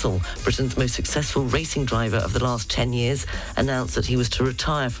Mansell, Britain's most successful racing driver of the last 10 10 years, announced that he was to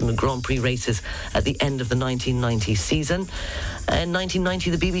retire from the Grand Prix races at the end of the 1990 season. In 1990,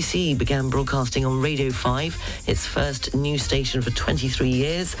 the BBC began broadcasting on Radio 5, its first news station for 23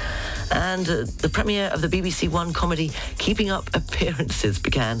 years. And the premiere of the BBC One comedy Keeping Up Appearances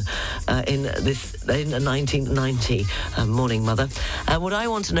began in 1990. Morning, Mother. What I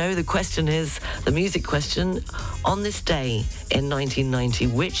want to know, the question is, the music question, on this day in 1990,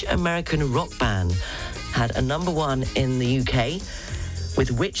 which American rock band had a number one in the UK?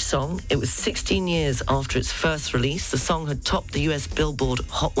 With which song? It was 16 years after its first release. The song had topped the US Billboard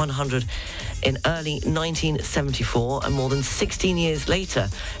Hot 100 in early 1974, and more than 16 years later,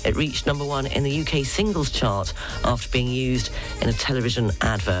 it reached number one in the UK singles chart after being used in a television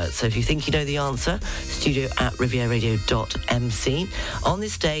advert. So if you think you know the answer, studio@rivieradio.mc. On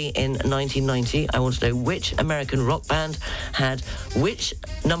this day in 1990, I want to know which American rock band had which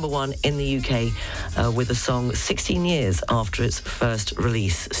number one in the UK with a song 16 years after its first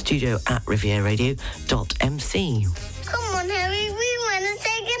release. studio@rivieradio.mc. Come on, Harry, we want to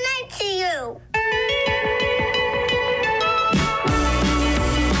say goodnight to you.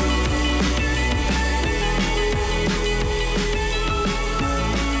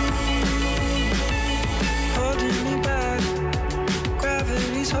 Holding me back,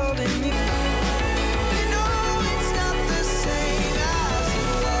 gravity's holding me. You know it's not the same as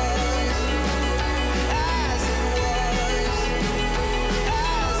it was, as it was,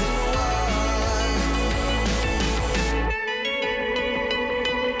 as it was.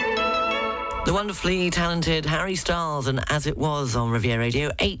 The wonderfully talented Harry Styles and As It Was on Riviera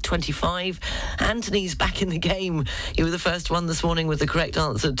Radio, 8:25. Anthony's back in the game. You were the first one this morning with the correct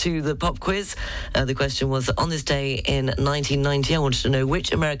answer to the pop quiz. The question was, on this day in 1990, I wanted to know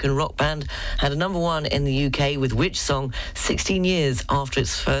which American rock band had a number one in the UK with which song 16 years after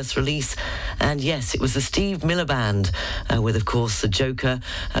its first release. And yes, it was the Steve Miller Band with, of course, The Joker,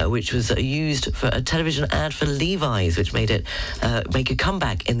 which was used for a television ad for Levi's, which made it make a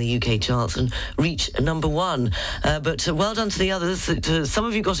comeback in the UK charts and reach number one. But well done to the others. Some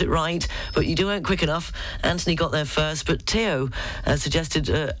of you got it right, but you weren't quick enough. Anthony got there first, but Theo suggested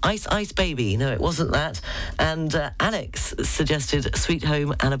Ice Ice Baby. No, it wasn't that. And Alex suggested Sweet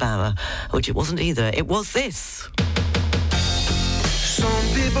Home Alabama, which it wasn't either. It was this. Some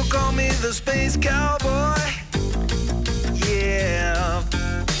people call me the space cowboy. Yeah.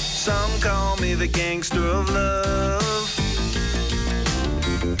 Some call me the gangster of love.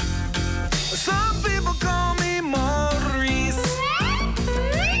 Some people call me Maurice,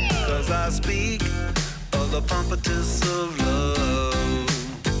 'cause I speak of the pompatus of love.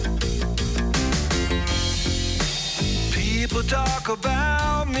 People talk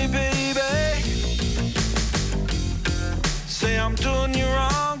about me, baby, say I'm doing you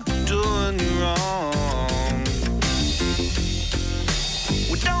wrong, doing you wrong.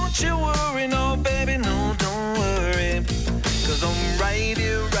 Well, don't you worry, no, baby, no, don't worry, 'cause I'm right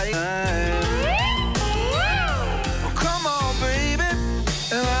here, right now. Well, come on, baby,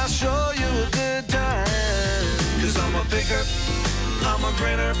 and I'll show you a good time. 'Cause I'm a picker, I'm a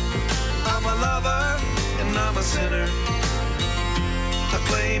grinner, I'm a lover, and I'm a sinner. I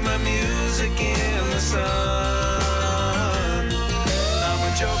play my music in the sun. I'm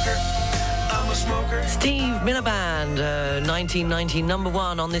a joker, I'm a smoker. Steve Miller Band, 1990 number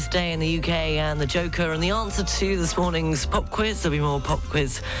one on this day in the UK, and The Joker. And the answer to this morning's pop quiz, there'll be more pop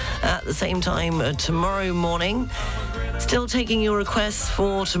quiz at the same time tomorrow morning. Still taking your requests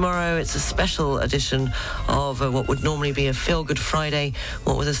for tomorrow. It's a special edition of what would normally be a feel-good Friday,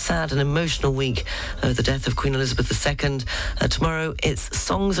 what with a sad and emotional week, the death of Queen Elizabeth II. Tomorrow, it's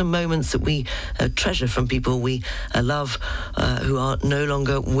songs and moments that we treasure from people we love who are no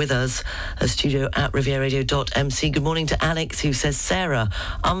longer with us. studio@rivieradio.mc. Good morning to Alex, who says, Sarah,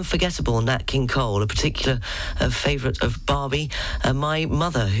 Unforgettable, Nat King Cole, a particular favourite of Barbie. My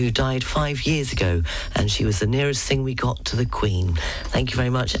mother, who died 5 years ago, and she was the nearest thing we got to the Queen. Thank you very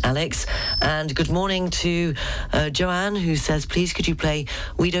much, Alex. And good morning to Joanne, who says, please could you play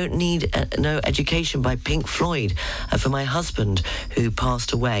We Don't Need No Education by Pink Floyd for my husband who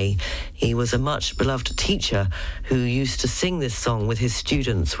passed away. He was a much beloved teacher who used to sing this song with his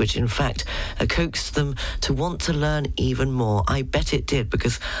students, which in fact coaxed them to want to learn even more. I bet it did,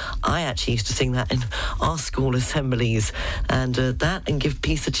 because I actually used to sing that in our school assemblies, and that and Give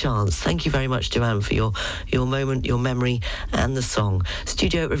Peace a Chance. Thank you very much, Joanne, for your moment, your memory, and the song.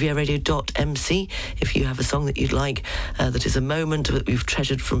 studio@rivieradio.mc if you have a song that you'd like that is a moment that we've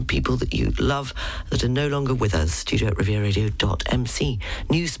treasured from people that you love that are no longer with us. studio@rivieradio.mc.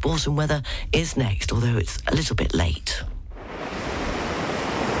 News, sport and weather is next, although it's a little bit late.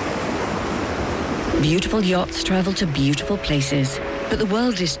 Beautiful yachts travel to beautiful places, but the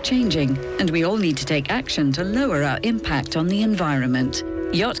world is changing and we all need to take action to lower our impact on the environment.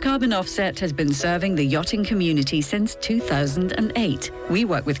 Yacht Carbon Offset has been serving the yachting community since 2008. We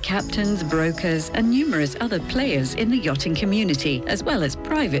work with captains, brokers, and numerous other players in the yachting community, as well as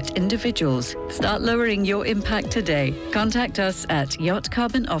private individuals. Start lowering your impact today. Contact us at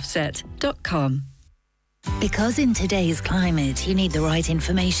yachtcarbonoffset.com. Because in today's climate, you need the right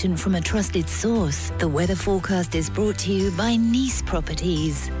information from a trusted source. The weather forecast is brought to you by Nice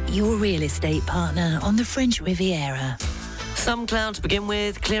Properties, your real estate partner on the French Riviera. Some clouds to begin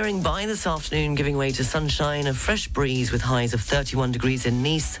with, clearing by this afternoon, giving way to sunshine, a fresh breeze with highs of 31 degrees in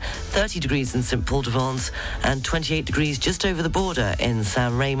Nice, 30 degrees in St Paul de Vence, and 28 degrees just over the border in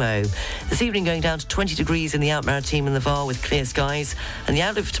San Remo. This evening going down to 20 degrees in the Alpes-Maritimes and the Var with clear skies, and the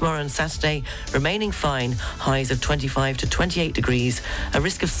outlook for tomorrow and Saturday remaining fine, highs of 25 to 28 degrees, a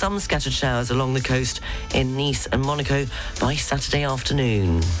risk of some scattered showers along the coast in Nice and Monaco by Saturday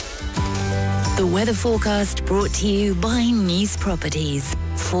afternoon. The weather forecast brought to you by Nice Properties.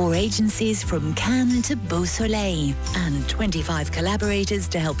 4 agencies from Cannes to Beausoleil and 25 collaborators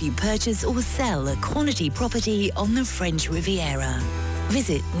to help you purchase or sell a quality property on the French Riviera.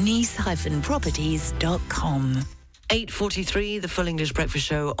 Visit nice-properties.com. 8:43, the Full English Breakfast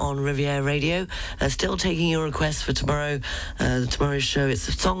Show on Riviera Radio. Still taking your requests for tomorrow. Tomorrow's show, it's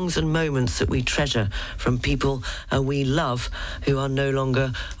the songs and moments that we treasure from people we love who are no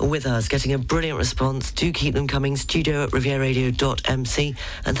longer with us. Getting a brilliant response. Do keep them coming. studio@rivieradio.mc.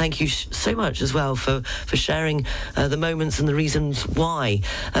 And thank you so much as well for sharing the moments and the reasons why.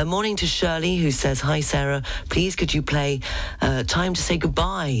 Morning to Shirley, who says, "Hi Sarah, please could you play Time to Say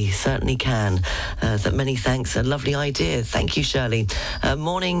Goodbye?" Certainly can. Many thanks. A lovely idea. Thank you, Shirley.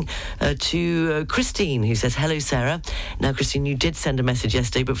 Morning to Christine, who says, "Hello, Sarah." Now, Christine, you did send a message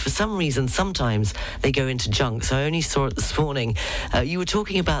yesterday, but for some reason, sometimes they go into junk, so I only saw it this morning. You were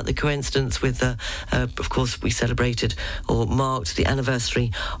talking about the coincidence with, of course, we celebrated or marked the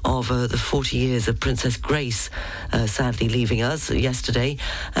anniversary of the 40 years of Princess Grace sadly leaving us yesterday,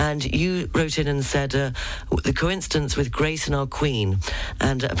 and you wrote in and said the coincidence with Grace and our Queen,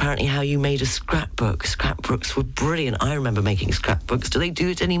 and apparently how you made a scrapbook. Scrapbooks were brilliant. I remember making scrapbooks. Do they do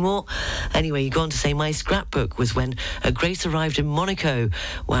it anymore? Anyway, you go on to say, my scrapbook was when Grace arrived in Monaco.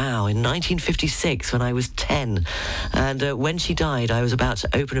 Wow, in 1956 when I was 10. And when she died, I was about to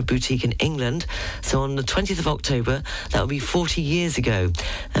open a boutique in England. So on the 20th of October, that would be 40 years ago.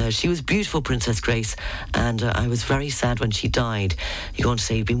 She was beautiful, Princess Grace, and I was very sad when she died. You go on to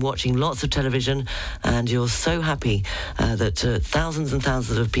say you've been watching lots of television and you're so happy that thousands and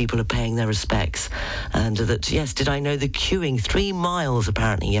thousands of people are paying their respects. And that, yes, did I know the queuing 3 miles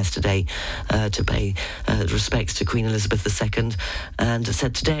apparently yesterday to pay respects to Queen Elizabeth II, and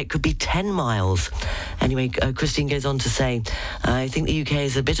said today it could be 10 miles. Anyway, Christine goes on to say, "I think the UK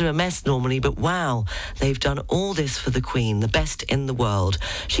is a bit of a mess normally, but wow, they've done all this for the Queen, the best in the world.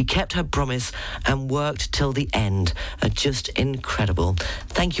 She kept her promise and worked till the end. Just incredible."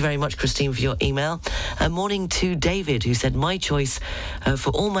 Thank you very much, Christine, for your email. Morning to David, who said, "My choice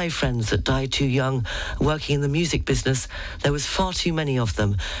for all my friends that died too young working in the music business, there was far too many of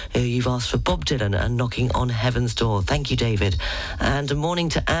them. You've asked for Bob Dylan and Knocking on Heaven's Door." Thank you, David. And a morning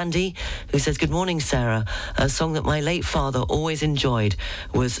to Andy, who says, "Good morning, Sarah. A song that my late father always enjoyed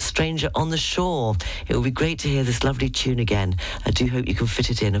was Stranger on the Shore. It will be great to hear this lovely tune again. I do hope you can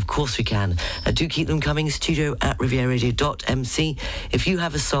fit it in." Of course we can. Do keep them coming. studio@rivieradio.mc. If you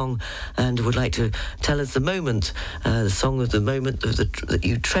have a song and would like to tell us the moment, the song of the moment that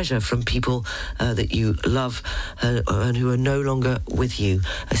you treasure from people that you love and who are no longer with you,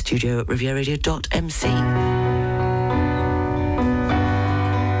 studio@rivieradio.mc.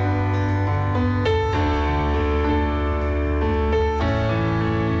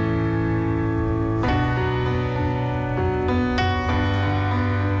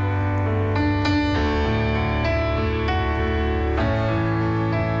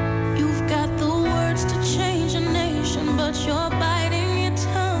 You've got the words to change a nation, but you're biting your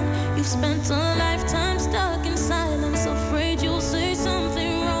tongue. You've spent a lifetime stuck in silence, afraid you'll say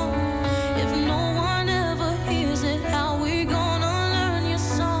something wrong if no one ever hears.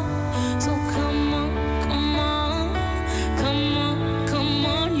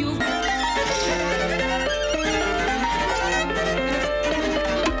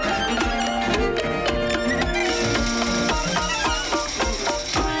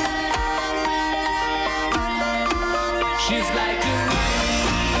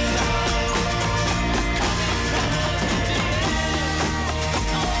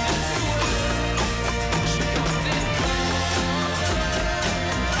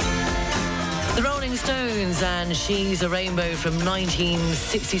 Stones and She's a Rainbow from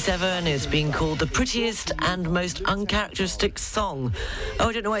 1967 is being called the prettiest and most uncharacteristic song. Oh,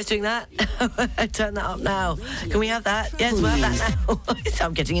 I don't know why it's doing that. Turn that up now. Can we have that? Yes, we'll have that now.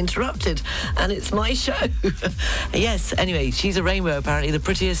 I'm getting interrupted and it's my show. Yes, anyway, She's a Rainbow, apparently the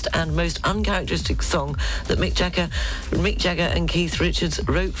prettiest and most uncharacteristic song that Mick Jagger and Keith Richards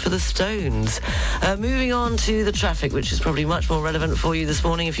wrote for the Stones. Moving on to the traffic, which is probably much more relevant for you this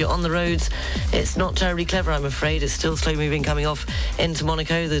morning if you're on the roads. It's not terribly clever, I'm afraid. It's still slow moving coming off into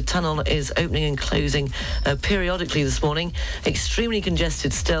Monaco. The tunnel is opening and closing periodically this morning. Extremely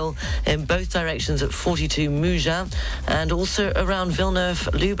congested still in both directions at 42 Mougins and also around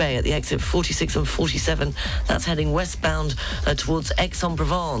Villeneuve-Loubet at the exit 46 and 47. That's heading westbound towards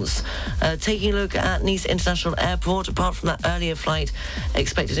Aix-en-Provence. Taking a look at Nice International Airport, apart from that earlier flight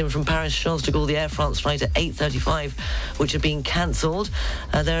expected in from Paris Charles de Gaulle, the Air France flight at 8:35, which had been cancelled.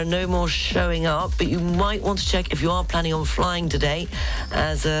 There are no more showing up, but you might want to check if you are planning on flying today,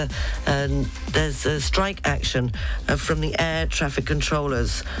 as there's a strike action from the air traffic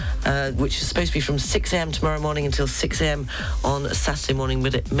controllers, which is supposed to be from 6 a.m. tomorrow morning until 6 a.m. on Saturday morning,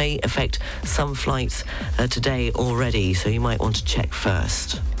 but it may affect some flights today already, so you might want to check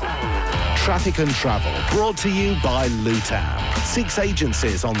first. Traffic and travel brought to you by Lutam. 6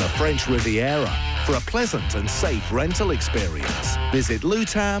 agencies on the French Riviera for a pleasant and safe rental experience. Visit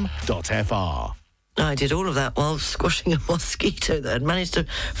lutam.fr. I did all of that while squashing a mosquito that had managed to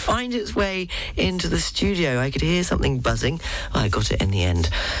find its way into the studio. I could hear something buzzing. I got it in the end.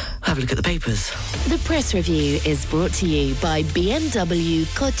 Have a look at the papers. The press review is brought to you by BMW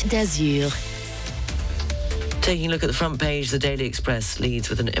Côte d'Azur. Taking a look at the front page, the Daily Express leads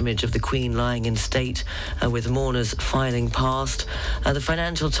with an image of the Queen lying in state with mourners filing past. The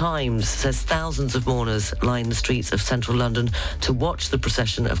Financial Times says thousands of mourners line the streets of central London to watch the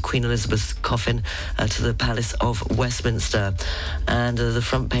procession of Queen Elizabeth's coffin to the Palace of Westminster. And the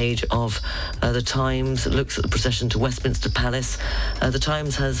front page of the Times looks at the procession to Westminster Palace. The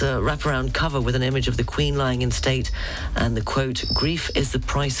Times has a wraparound cover with an image of the Queen lying in state and the quote, "Grief is the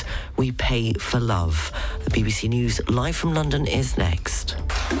price we pay for love." The BBC News live from London is next.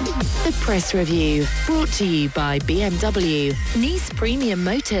 The press review brought to you by BMW, Nice Premium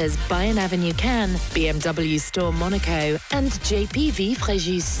Motors, Bayern Avenue Cannes, BMW Store Monaco, and JPV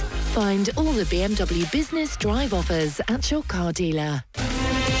Fréjus. Find all the BMW business drive offers at your car dealer.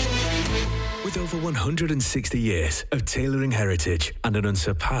 With over 160 years of tailoring heritage and an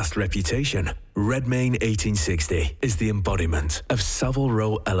unsurpassed reputation, Redmayne 1860 is the embodiment of Savile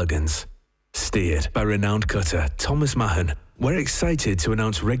Row elegance. Steered by renowned cutter Thomas Mahon, we're excited to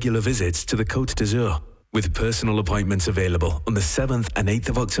announce regular visits to the Côte d'Azur, with personal appointments available on the 7th and 8th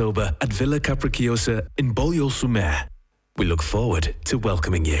of October at Villa Capricciosa in Beaulieu-sur-Mer. We look forward to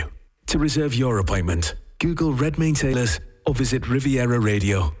welcoming you. To reserve your appointment, Google Redmayne Tailors or visit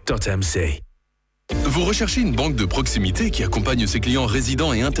rivieraradio.mc. Vous recherchez une banque de proximité qui accompagne ses clients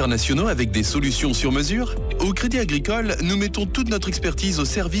résidents et internationaux avec des solutions sur mesure? Au Crédit Agricole, nous mettons toute notre expertise au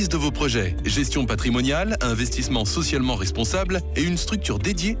service de vos projets. Gestion patrimoniale, investissement socialement responsable et une structure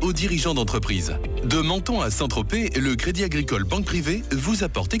dédiée aux dirigeants d'entreprise. De Menton à Saint-Tropez, le Crédit Agricole Banque Privée vous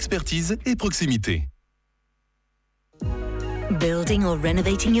apporte expertise et proximité. Building or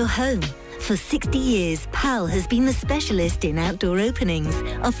renovating your home? For 60 years, PAL has been the specialist in outdoor openings,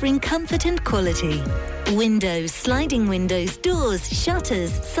 offering comfort and quality. Windows, sliding windows, doors,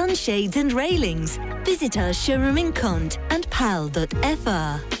 shutters, sunshades and railings. Visit our showroom in Conde and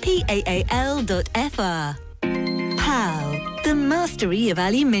pal.fr. PAAL.fr. PAL, the mastery of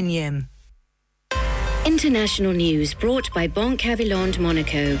aluminium. International news brought by Banque Avilande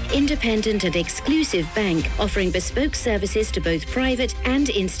Monaco, independent and exclusive bank offering bespoke services to both private and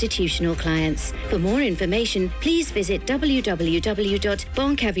institutional clients. For more information, please visit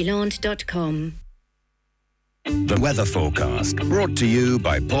www.banqueavilande.com. The weather forecast brought to you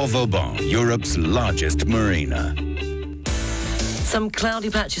by Port Vauban, Europe's largest marina. Some cloudy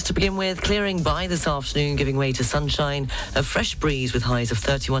patches to begin with, clearing by this afternoon, giving way to sunshine. A fresh breeze with highs of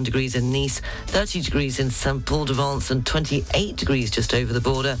 31 degrees in Nice, 30 degrees in Saint-Paul-de-Vence and 28 degrees just over the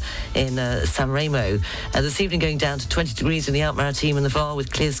border in San Remo. This evening going down to 20 degrees in the Alpes-Maritimes and the Var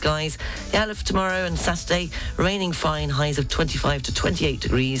with clear skies. The outlook for tomorrow and Saturday, remaining fine, highs of 25 to 28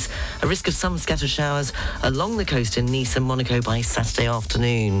 degrees. A risk of some scattered showers along the coast in Nice and Monaco by Saturday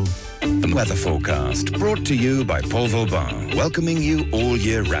afternoon. The weather forecast brought to you by Port Vauban, welcoming you all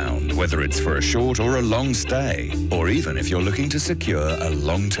year round, whether it's for a short or a long stay, or even if you're looking to secure a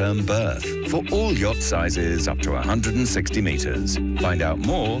long-term berth for all yacht sizes up to 160 meters. Find out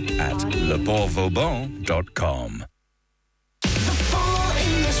more at leportvauban.com.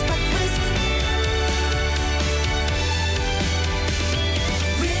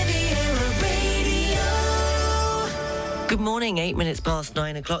 morning, 8 minutes past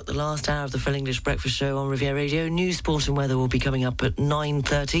 9 o'clock, the last hour of the Full English Breakfast Show on Riviera Radio. News, sport and weather will be coming up at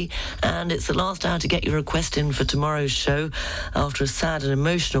 9:30, and it's the last hour to get your request in for tomorrow's show. After a sad and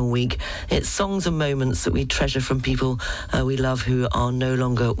emotional week, it's songs and moments that we treasure from people we love who are no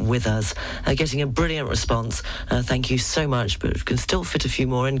longer with us. Getting a brilliant response. Thank you so much, but we can still fit a few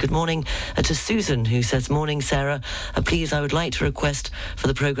more in. Good morning to Susan, who says, "Morning, Sarah. Please, I would like to request for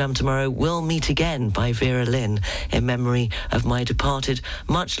the programme tomorrow, We'll Meet Again by Vera Lynn, in memory of my departed,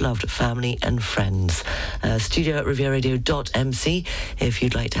 much-loved family and friends." studio@rivieradio.mc if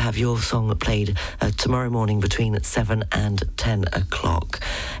you'd like to have your song played tomorrow morning between 7 and 10 o'clock.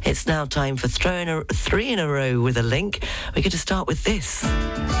 It's now time for three in a row with a link. We're going to start with this.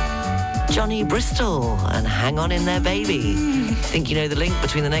 Johnny Bristol and Hang On In There Baby. Think you know the link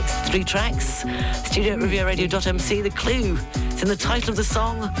between the next three tracks? studio@rivieradio.mc. The clue, it's in the title of the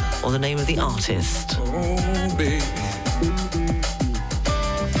song or the name of the artist. Oh, baby.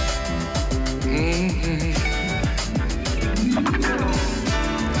 Mm-hmm.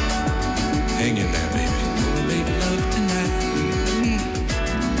 Hang in there, baby. Gonna make love tonight.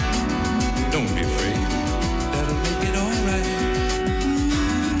 Mm-hmm. Don't be afraid. That'll make it all right.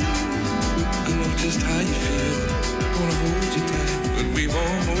 I know just how you feel. Gonna hold you tight, but we've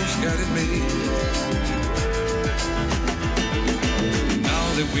almost got it made. Now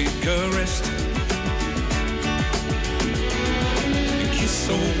that we've caressed, the kiss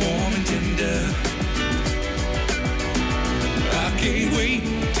so warm and tender, I can't wait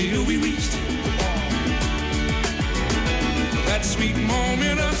till we reach that sweet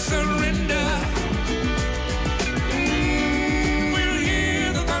moment of surrender. We'll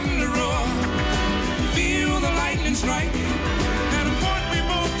hear the thunder roar, feel the lightning strike, and what we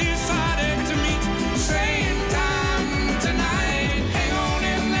both decided to meet, same time tonight. Hang on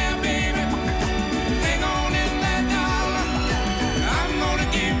in there, baby. Hang on in there, darling. I'm gonna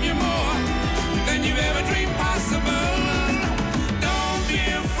give you more than you've ever dreamed possible. Don't be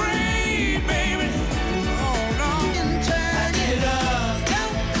afraid, baby. Oh, no. Turn it up.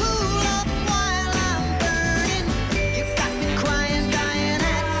 Don't cool up while I'm burning. You got me crying, dying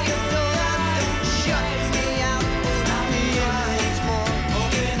at your door. Don't shut me out. I'll be yours more.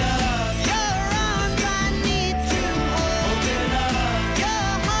 Open up. Your arms, I need to hold. Open up. Your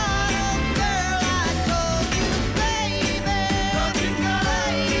heart, oh girl, I told you, baby. Open up,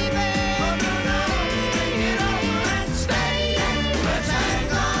 baby. Open up. Bring it over and stay. Let's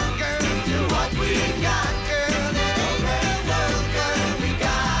hang on, girl, to what we got, girl. That ain't real love, girl. We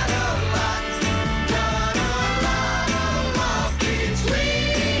got a lot. Got a lot of love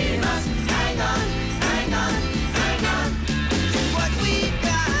between us. Hang on, hang on, hang on to what we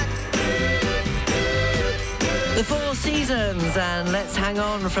got. The Four Seasons and Let's Hang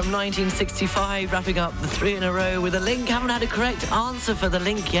On from 1965, wrapping up the three in a row with a link. Haven't had a correct answer for the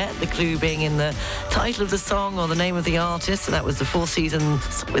link yet, the clue being in the title of the song or the name of the artist. So that was the Four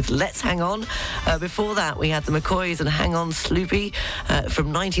Seasons with Let's Hang On. Before that, we had the McCoys and Hang On Sloopy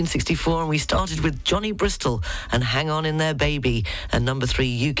from 1964, and we started with Johnny Bristol and Hang On In There Baby, and number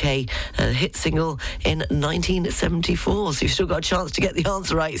 3 UK hit single in 1974. So you've still got a chance to get the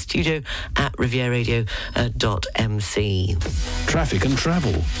answer right. studio@rivieradio.mc. Traffic and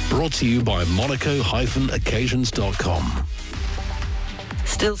travel, brought to you by Monaco-occasions.com.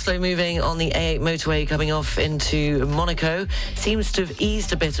 Still slow moving on the A8 motorway coming off into Monaco. Seems to have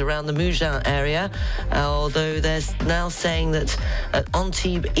eased a bit around the Mougins area, although they're now saying that at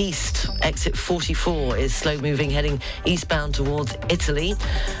Antibes East, exit 44 is slow moving heading eastbound towards Italy.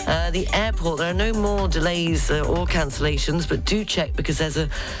 The airport, there are no more delays or cancellations, but do check because there's a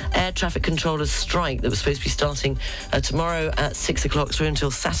air traffic controller strike that was supposed to be starting tomorrow at 6 o'clock through until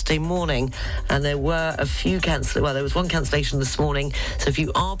Saturday morning, and there were a few there was one cancellation this morning, so if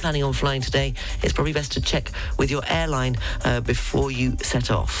you are planning on flying today, it's probably best to check with your airline before you set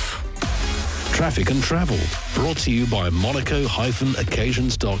off. Traffic and travel, brought to you by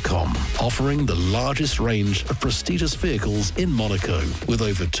Monaco-occasions.com, offering the largest range of prestigious vehicles in Monaco, with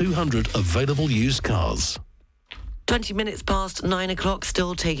over 200 available used cars. 20 minutes past 9 o'clock,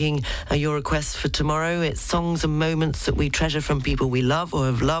 still taking your requests for tomorrow. It's songs and moments that we treasure from people we love or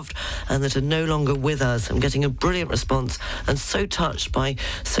have loved and that are no longer with us. I'm getting a brilliant response and so touched by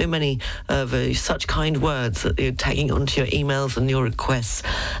so many of such kind words that you're tagging onto your emails and your requests.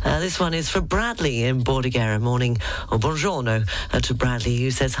 This one is for Bradley in Bordighera. Morning, or buongiorno to Bradley, who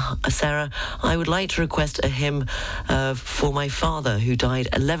says, Sarah, I would like to request a hymn for my father who died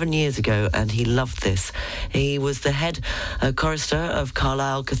 11 years ago, and he loved this. He was the head chorister of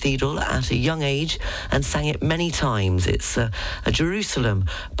Carlisle Cathedral at a young age and sang it many times. It's a Jerusalem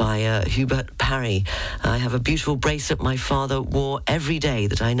by Hubert Parry. I have a beautiful bracelet my father wore every day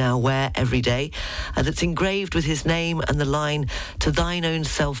that I now wear every day, and it's engraved with his name and the line, "To thine own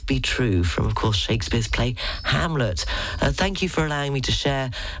self be true," from, of course, Shakespeare's play Hamlet. Thank you for allowing me to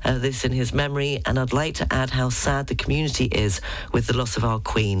share this in his memory, and I'd like to add how sad the community is with the loss of our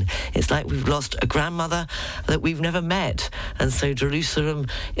Queen. It's like we've lost a grandmother that we've never met, and so Jerusalem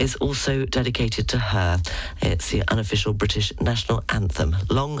is also dedicated to her. It's the unofficial British national anthem.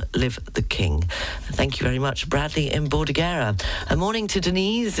 Long live the King. Thank you very much, Bradley in Bordighera. A morning to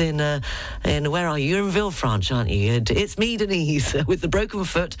Denise in where are you? You're in Villefranche, aren't you? It's me, Denise, with the broken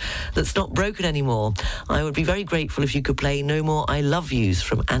foot that's not broken anymore. I would be very grateful if you could play No More I Love Yous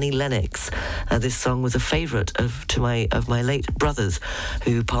from Annie Lennox. This song was a favourite of my late brother's,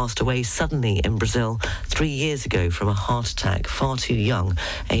 who passed away suddenly in Brazil 3 years ago from a heart attack, far too young,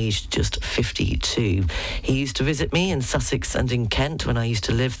 aged just 52. He used to visit me in Sussex and in Kent when I used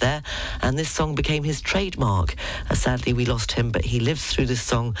to live there, and this song became his trademark. Sadly, we lost him, but he lives through this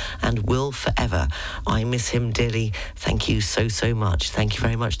song and will forever. I miss him dearly. Thank you so much. Thank you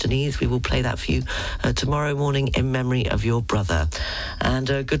very much, Denise. We will play that for you tomorrow morning in memory of your brother. And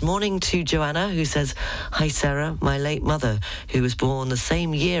good morning to Joanna, who says, "Hi Sarah, my late mother, who was born the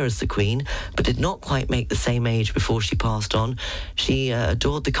same year as the Queen, but did not quite make the same age before she passed on. She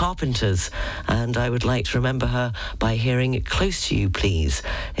adored the Carpenters, and I would like to remember her by hearing Close to You, please.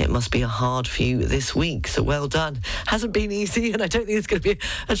 It must be hard for you this week, so well done." Hasn't been easy, and I don't think it's going to be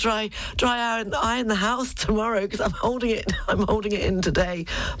a dry eye in the house tomorrow, because I'm holding it in today.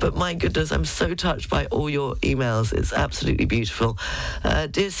 But my goodness, I'm so touched by all your emails. It's absolutely beautiful.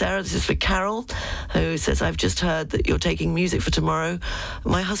 Dear Sarah, this is for Carol, who says, "I've just heard that you're taking music for tomorrow.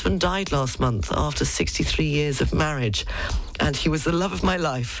 My husband died last month after 63 years of marriage, and he was the love of my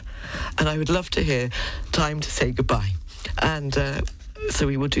life, and I would love to hear Time to Say Goodbye." And so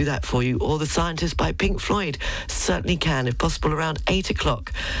we will do that for you. Or The Scientist by Pink Floyd. Certainly can, if possible, around 8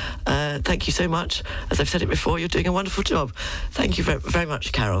 o'clock. Thank you so much. As I've said it before, you're doing a wonderful job. Thank you very, very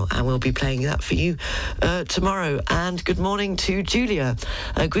much, Carol. And we'll be playing that for you tomorrow. And good morning to Julia.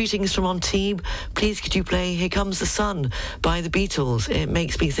 Greetings from Antibes. Please could you play Here Comes the Sun by the Beatles? It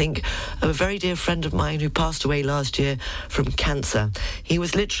makes me think of a very dear friend of mine who passed away last year from cancer. He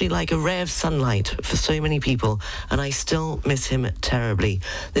was literally like a ray of sunlight for so many people, and I still miss him terribly.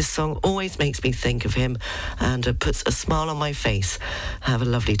 This song always makes me think of him and puts a smile on my face. Have a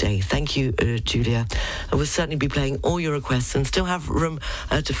lovely day. Thank you, Julia. I will certainly be playing all your requests and still have room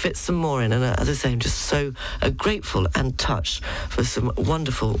to fit some more in. And as I say, I'm just so grateful and touched for some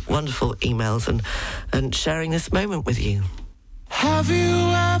wonderful, wonderful emails and sharing this moment with you. Have you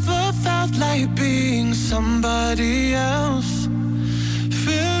ever felt like being somebody else?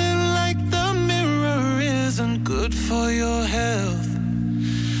 Feeling like the mirror isn't good for your health.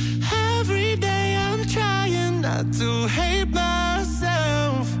 Every day I'm trying not to hate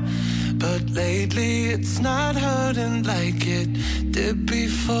myself, but lately it's not hurting like it did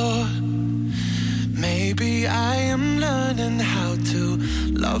before. Maybe I am learning how to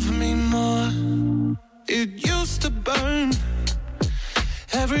love me more. It used to burn,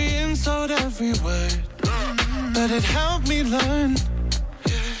 every insult, every word, but it helped me learn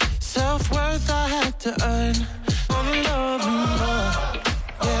self-worth I had to earn. Wanna love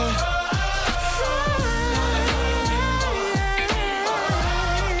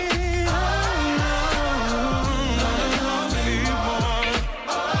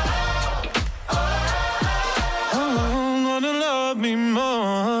me more,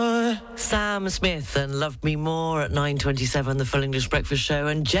 yeah. Sam Smith and Love Me More at 9:27, the Full English Breakfast Show.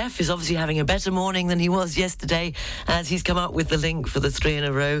 And Jeff is obviously having a better morning than he was yesterday, as he's come up with the link for the 3 in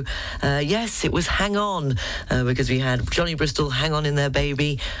a row. Yes, it was Hang On, because we had Johnny Bristol, Hang On in There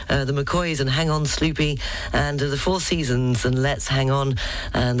Baby, the McCoys and Hang On Sloopy, and the Four Seasons and Let's Hang On.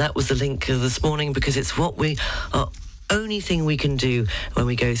 And that was the link this morning, because it's what we are only thing we can do when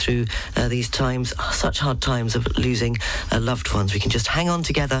we go through these times, such hard times of losing loved ones. We can just hang on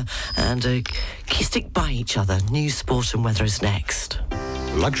together and stick by each other. News, sport and weather is next.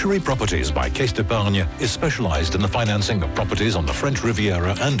 Luxury Properties by Caisse d'Epargne is specialised in the financing of properties on the French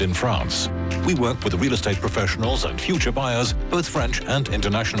Riviera and in France. We work with real estate professionals and future buyers, both French and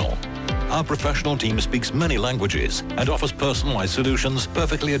international. Our professional team speaks many languages and offers personalised solutions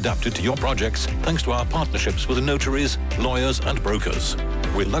perfectly adapted to your projects, thanks to our partnerships with notaries, lawyers and brokers.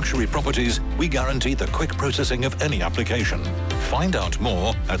 With Luxury Properties, we guarantee the quick processing of any application. Find out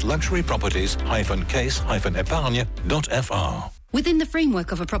more at luxuryproperties-case-epargne.fr. Within the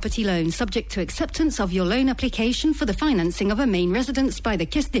framework of a property loan, subject to acceptance of your loan application for the financing of a main residence by the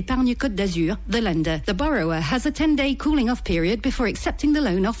Caisse d'Épargne Côte d'Azur, the lender, the borrower has a 10-day cooling-off period before accepting the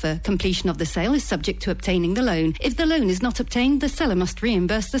loan offer. Completion of the sale is subject to obtaining the loan. If the loan is not obtained, the seller must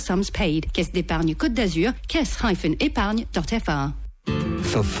reimburse the sums paid. Caisse d'Épargne Côte d'Azur, caisse-épargne.fr.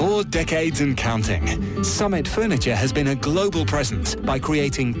 For 4 decades and counting, Summit Furniture has been a global presence by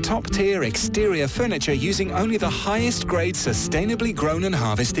creating top-tier exterior furniture using only the highest grade sustainably grown and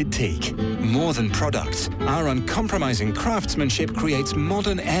harvested teak. More than products, our uncompromising craftsmanship creates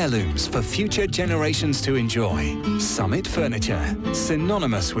modern heirlooms for future generations to enjoy. Summit Furniture,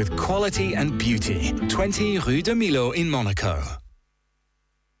 synonymous with quality and beauty. 20 Rue de Milo in Monaco.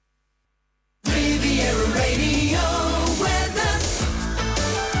 Riviera Radio.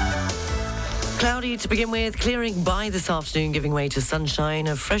 Cloudy to begin with, clearing by this afternoon, giving way to sunshine,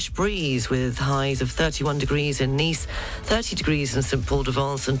 a fresh breeze with highs of 31 degrees in Nice, 30 degrees in St Paul de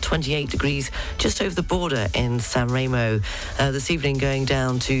Vence and 28 degrees just over the border in San Remo. This evening going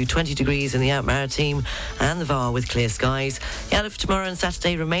down to 20 degrees in the Alpes-Maritimes and the Var with clear skies. The outlook for tomorrow and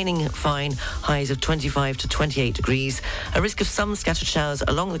Saturday remaining fine, highs of 25 to 28 degrees. A risk of some scattered showers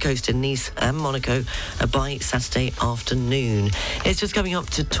along the coast in Nice and Monaco by Saturday afternoon. It's just coming up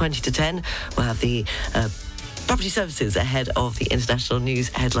to 20 to 10. We'll have the property services ahead of the international news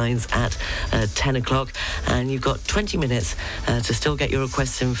headlines at 10 o'clock. And you've got 20 minutes to still get your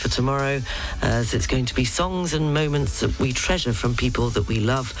requests in for tomorrow, as it's going to be songs and moments that we treasure from people that we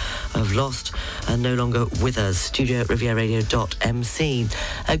love, have lost, and no longer with us. Studio at rivieradio.mc.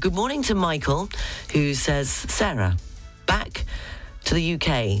 Good morning to Michael, who says, Sarah, back to the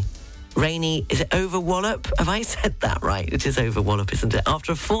UK. Rainy, is it over Wallop? Have I said that right? It is over Wallop, isn't it?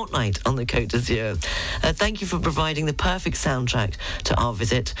 After a fortnight on the Côte d'Azur. Thank you for providing the perfect soundtrack to our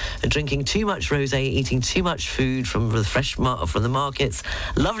visit. Drinking too much rosé, eating too much food from the from the markets,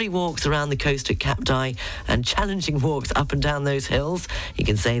 lovely walks around the coast at Cap d'Aille, and challenging walks up and down those hills. You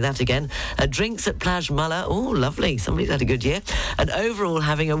can say that again. Drinks at Plage Mulla. Oh, lovely. Somebody's had a good year. And overall,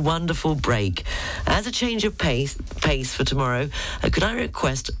 having a wonderful break. As a change of pace for tomorrow, could I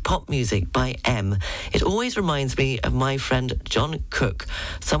request pop music by M? It always reminds me of my friend John Cook,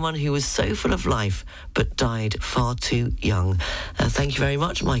 someone who was so full of life but died far too young. Thank you very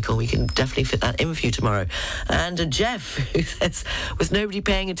much, Michael. We can definitely fit that in for you tomorrow. And Jeff, who says, was nobody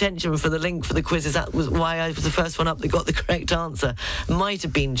paying attention for the link for the quizzes? That was why I was the first one up that got the correct answer. Might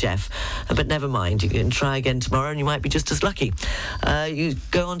have been Jeff, but never mind. You can try again tomorrow and you might be just as lucky. You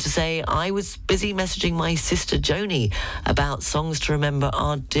go on to say, I was busy messaging my sister Joni about songs to remember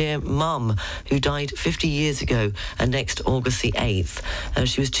our dear mum, who died 50 years ago, next August the 8th.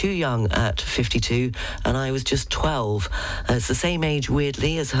 She was too young at 52, and I was just 12. It's the same age,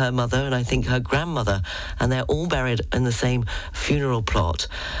 weirdly, as her mother, and I think her grandmother, and they're all buried in the same funeral plot.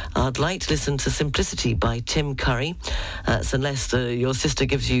 I'd like to listen to Simplicity by Tim Curry. So unless your sister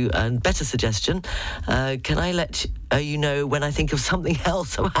gives you a better suggestion, can I let you know when I think of something else?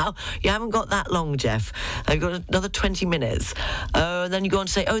 Somehow you haven't got that long, Jeff. You've got another 20 minutes. And then you go on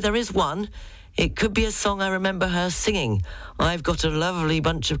to say, oh, there is one. It could be a song I remember her singing. I've got a lovely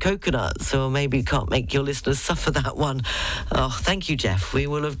bunch of coconuts, so maybe you can't make your listeners suffer that one. Oh, thank you, Jeff. We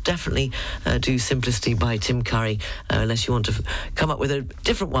will have definitely do Simplicity by Tim Curry, unless you want to come up with a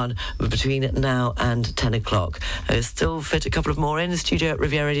different one between now and 10 o'clock. Still fit a couple of more in the studio at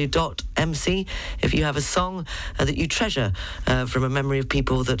rivieradio.mc. If you have a song that you treasure from a memory of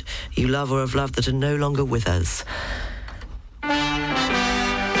people that you love or have loved that are no longer with us.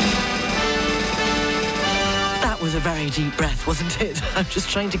 That was a very deep breath, wasn't it? I'm just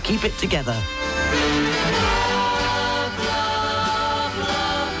trying to keep it together.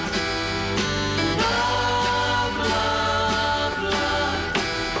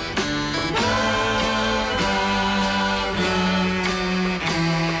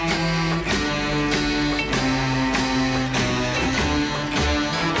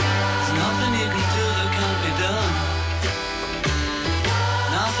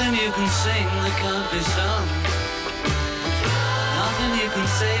 Sing that can't be sung. Nothing you can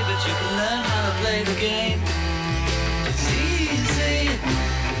say, but you can learn how to play the game. It's easy.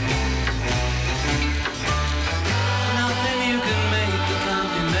 Nothing you can make that can't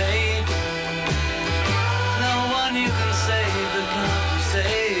be made. No one you can save that can't be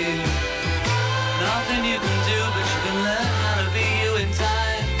saved. Nothing you can do, but you can learn how to be you in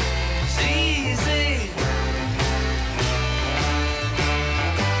time. It's easy.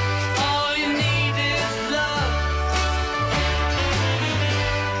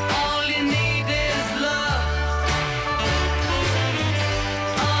 Love.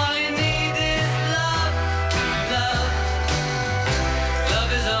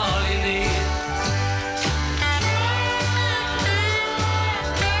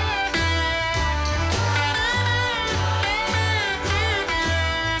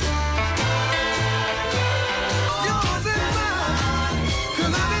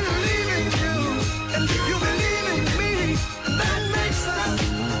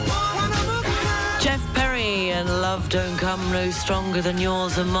 love don't come no stronger than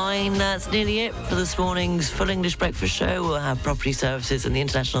yours and mine. That's nearly it for this morning's Full English Breakfast Show. We'll have property services and the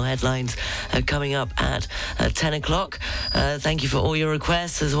international headlines coming up at 10 o'clock. Thank you for all your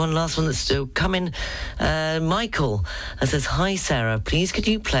requests. There's one last one that's still coming. Michael says, hi Sarah, please could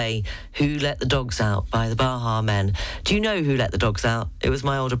you play Who Let the Dogs Out by the Baha Men? Do you know who let the dogs out? It was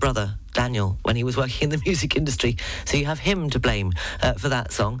my older brother, Daniel, when he was working in the music industry. So you have him to blame for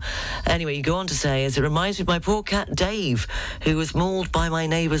that song. Anyway, you go on to say, as it reminds me of my poor cat Dave, who was mauled by my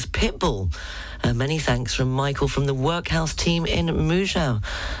neighbour's pit bull. Many thanks from Michael from the Workhouse team in Mougins.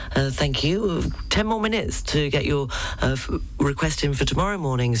 Thank you. 10 more minutes to get your request in for tomorrow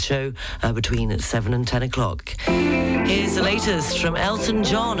morning's show between 7 and 10 o'clock. Here's the latest from Elton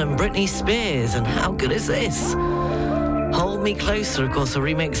John and Britney Spears, and how good is this? Hold Me Closer, of course, a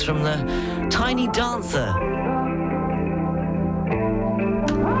remix from the Tiny Dancer.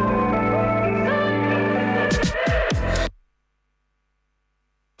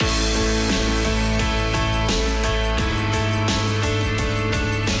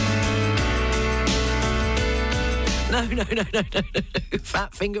 No.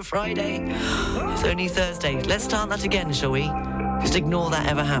 Fat Finger Friday. It's only Thursday. Let's start that again, shall we? Just ignore that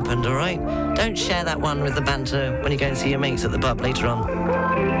ever happened, all right? Don't share that one with the banter when you go and see your mates at the pub later on.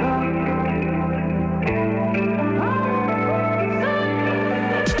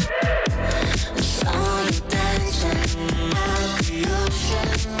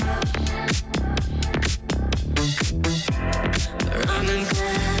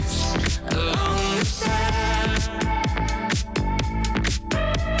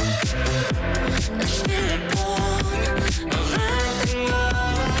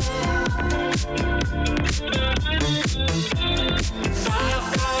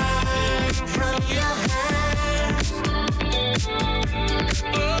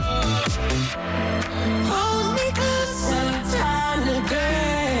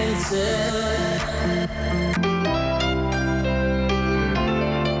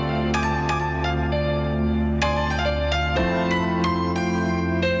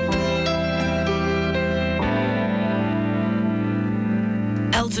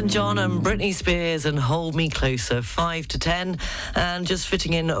 Elton John and Britney Spears and Hold Me Closer, 5 to 10. And just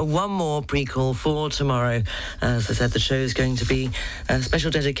fitting in one more pre-call for tomorrow. As I said, the show is going to be a special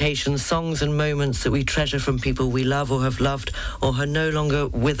dedication, songs and moments that we treasure from people we love or have loved or are no longer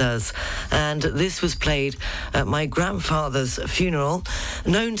with us. And this was played at my grandfather's funeral,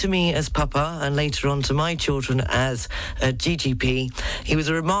 known to me as Papa and later on to my children as GGP. He was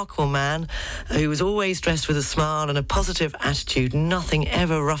a remarkable man who was always dressed with a smile and a positive attitude. Nothing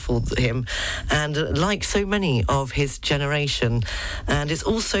ever ruffled him, and like so many of his generation. And it's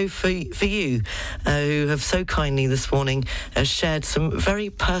also for you who have so kindly this morning shared some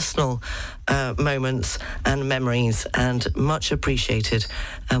very personal moments and memories, and much appreciated.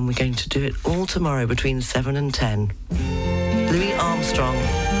 And we're going to do it all tomorrow between 7 and 10. Louis Armstrong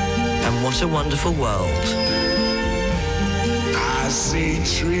and What a Wonderful World. I see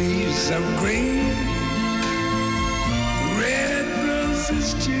trees of green, red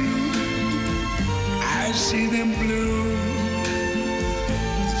roses too. I see them bloom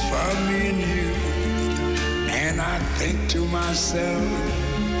for me and you. And I think to myself,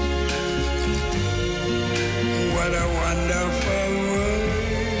 what a wonderful world.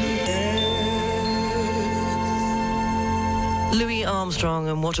 Louis Armstrong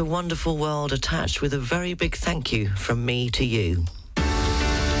and What a Wonderful World, attached with a very big thank you from me to you.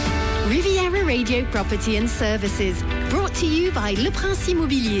 Riviera Radio Property and Services, brought to you by Le Prince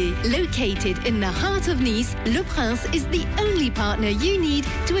Immobilier. Located in the heart of Nice, Le Prince is the only partner you need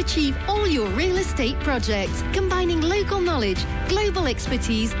to achieve all your real estate projects, combining local knowledge, global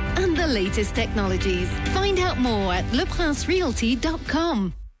expertise, and the latest technologies. Find out more at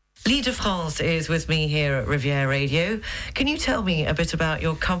leprincerealty.com. L'Île de France is with me here at Riviera Radio. Can you tell me a bit about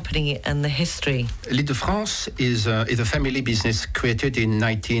your company and the history? L'Île de France is a family business created in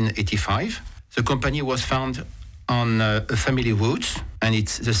 1985. The company was founded on family roots, and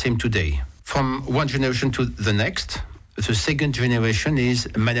it's the same today. From one generation to the next, the second generation is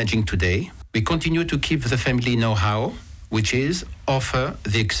managing today. We continue to keep the family know-how, which is offer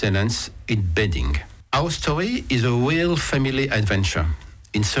the excellence in bedding. Our story is a real family adventure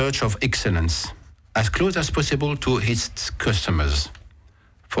in search of excellence, as close as possible to its customers.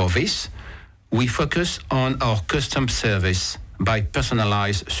 For this, we focus on our custom service by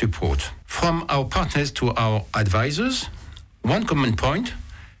personalized support. From our partners to our advisors, one common point,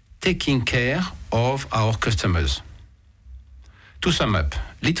 taking care of our customers. To sum up,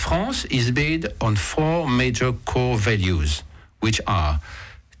 L'Île de France is based on 4 major core values, which are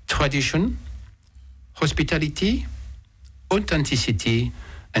tradition, hospitality, authenticity,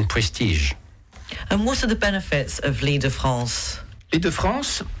 and prestige. And what are the benefits of L'Île de France? L'Île de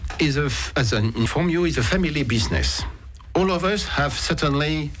France is, as I inform you, is a family business. All of us have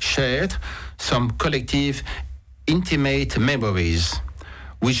certainly shared some collective, intimate memories,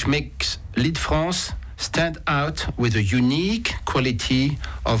 which makes L'Île de France stand out with a unique quality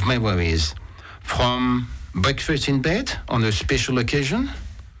of memories. From breakfast in bed on a special occasion,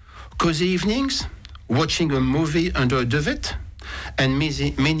 cozy evenings, watching a movie under a duvet, and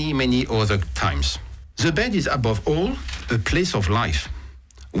many other times. The bed is above all a place of life.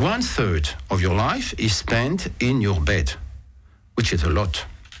 1/3 of your life is spent in your bed, which is a lot.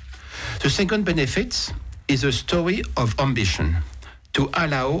 The second benefit is a story of ambition to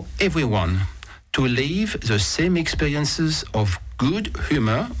allow everyone to live the same experiences of good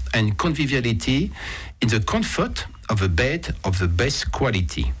humor and conviviality in the comfort of a bed of the best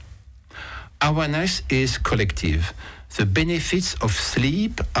quality. Awareness is collective. The benefits of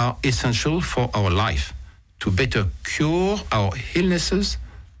sleep are essential for our life, to better cure our illnesses,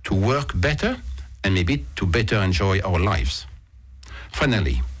 to work better, and maybe to better enjoy our lives.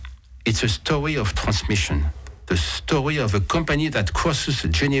 Finally, it's a story of transmission, the story of a company that crosses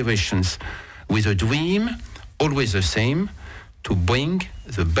generations with a dream, always the same, to bring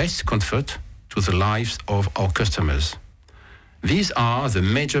the best comfort to the lives of our customers. These are the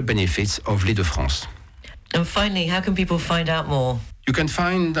major benefits of L'Île de France. And finally, how can people find out more? You can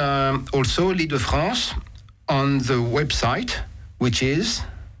find also L'Île de France on the website, which is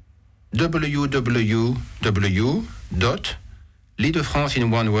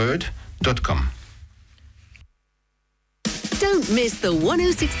www.l'îledefranceinoneword.com. Don't miss the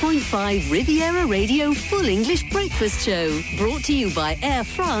 106.5 Riviera Radio Full English Breakfast Show, brought to you by Air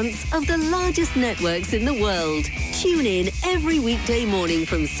France of the largest networks in the world. Tune in every weekday morning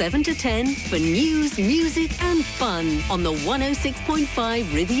from 7 to 10 for news, music and fun on the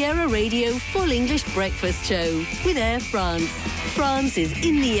 106.5 Riviera Radio Full English Breakfast Show with Air France. France is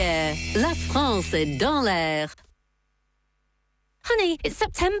in the air. La France est dans l'air. Honey, it's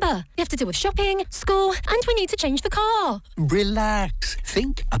September. We have to deal with shopping, school, and we need to change the car. Relax.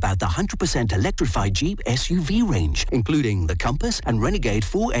 Think about the 100% electrified Jeep SUV range, including the Compass and Renegade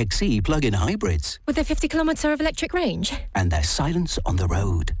 4xe plug-in hybrids. With their 50 kilometre of electric range. And their silence on the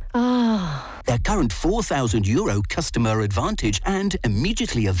road. Ah. Their current €4,000 customer advantage and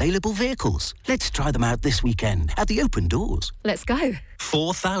immediately available vehicles. Let's try them out this weekend at the open doors. Let's go.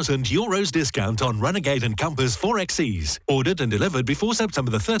 €4,000 discount on Renegade and Compass 4XEs. Ordered and delivered before September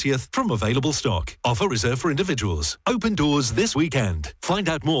the 30th from available stock. Offer reserved for individuals. Open doors this weekend. Find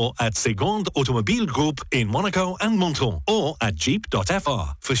out more at Segonde Automobile Group in Monaco and Menton or at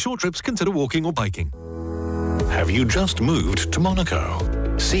jeep.fr. For short trips, consider walking or biking. Have you just moved to Monaco?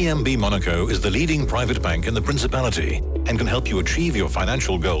 CMB Monaco is the leading private bank in the Principality and can help you achieve your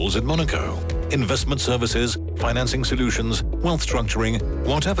financial goals in Monaco. Investment services, financing solutions, wealth structuring,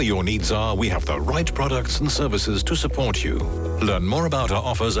 whatever your needs are, we have the right products and services to support you. Learn more about our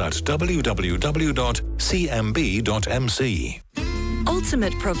offers at www.cmb.mc.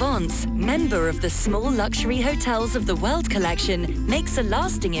 Ultimate Provence, member of the Small Luxury Hotels of the World collection, makes a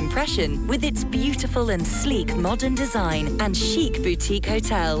lasting impression with its beautiful and sleek modern design and chic boutique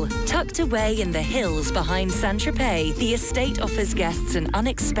hotel. Tucked away in the hills behind Saint-Tropez, the estate offers guests an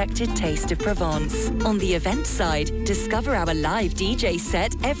unexpected taste of Provence. On the event side, discover our live DJ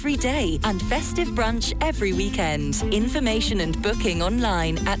set every day and festive brunch every weekend. Information and booking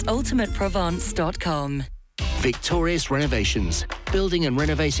online at ultimateprovence.com. Victorious Renovations, building and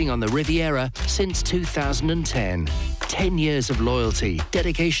renovating on the Riviera since 2010. 10 years of loyalty,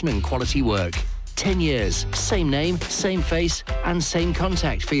 dedication and quality work. 10 years, same name, same face and same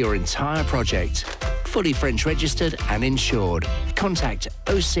contact for your entire project. Fully French registered and insured. Contact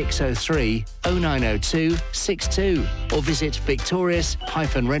 0603 0902 62 or visit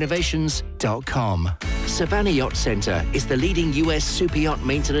victorious-renovations.com. Savannah Yacht Centre is the leading US super yacht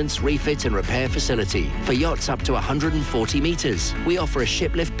maintenance, refit and repair facility for yachts up to 140 metres. We offer a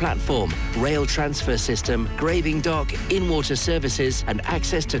shiplift platform, rail transfer system, graving dock, in-water services and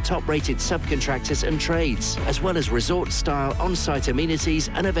access to top-rated subcontractors and trades, as well as resort-style on-site amenities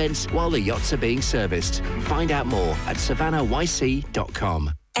and events while the yachts are being serviced. Find out more at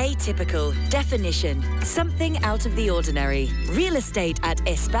savannahYC.com. Atypical. Definition. Something out of the ordinary. Real estate at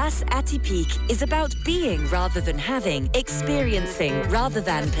Espace Atypique is about being rather than having, experiencing rather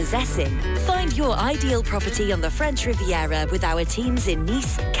than possessing. Find your ideal property on the French Riviera with our teams in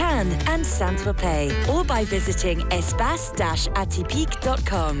Nice, Cannes and Saint-Tropez, or by visiting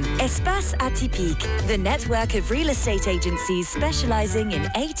espace-atypique.com. Espace Atypique, the network of real estate agencies specializing in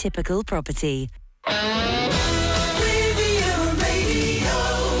atypical property.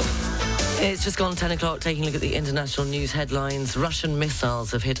 It's just gone 10 o'clock, taking a look at the international news headlines. Russian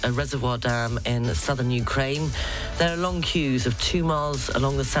missiles have hit a reservoir dam in southern Ukraine. There are long queues of 2 miles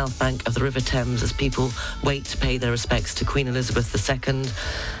along the south bank of the River Thames as people wait to pay their respects to Queen Elizabeth II.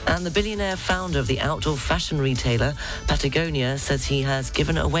 And the billionaire founder of the outdoor fashion retailer, Patagonia, says he has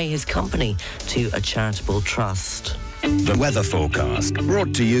given away his company to a charitable trust. The weather forecast,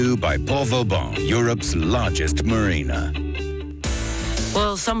 brought to you by Port Vauban, Europe's largest marina.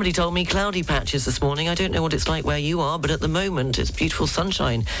 Well, somebody told me cloudy patches this morning. I don't know what it's like where you are, but at the moment it's beautiful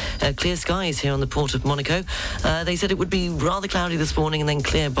sunshine. Clear skies here on the port of Monaco. They said it would be rather cloudy this morning and then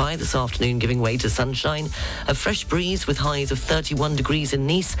clear by this afternoon, giving way to sunshine. A fresh breeze with highs of 31 degrees in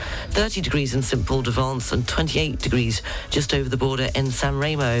Nice, 30 degrees in St. Paul de Vence and 28 degrees just over the border in San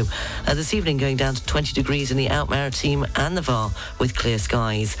Remo. This evening going down to 20 degrees in the Alpes-Maritimes and the Var with clear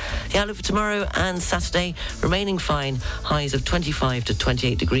skies. The outlook for tomorrow and Saturday remaining fine, highs of 25 to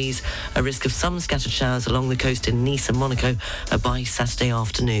 28 degrees, a risk of some scattered showers along the coast in Nice and Monaco by Saturday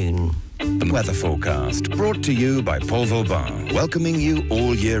afternoon. The weather forecast, brought to you by Port Vauban, welcoming you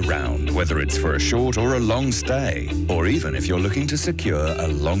all year round, whether it's for a short or a long stay, or even if you're looking to secure a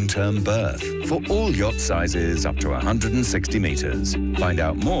long-term berth. For all yacht sizes up to 160 metres. Find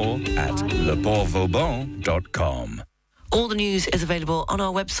out more at leportvauban.com. All the news is available on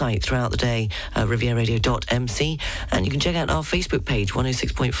our website throughout the day, rivieradio.mc, and you can check out our Facebook page,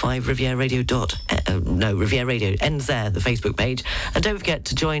 106.5 Riviera Radio. Riviera Radio ends there, the Facebook page. And don't forget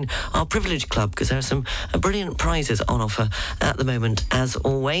to join our Privilege Club, because there are some brilliant prizes on offer at the moment, as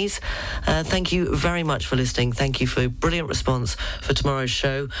always. Thank you very much for listening. Thank you for a brilliant response for tomorrow's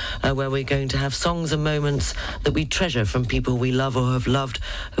show, where we're going to have songs and moments that we treasure from people we love or have loved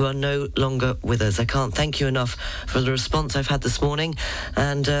who are no longer with us. I can't thank you enough for the response I've had this morning,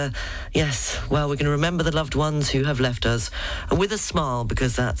 and yes, well, we're going to remember the loved ones who have left us with a smile,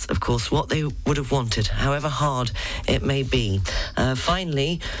 because that's of course what they would have wanted, however hard it may be.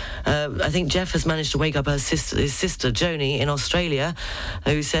 Finally, I think Jeff has managed to wake up his sister Joni in Australia,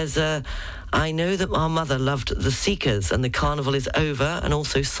 who says, I know that our mother loved The Seekers and The Carnival Is Over, and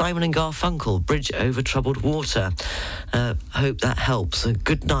also Simon and Garfunkel, Bridge Over Troubled Water. Hope that helps.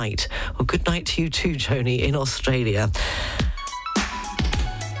 Good night. Well, good night to you too, Joni, in Australia.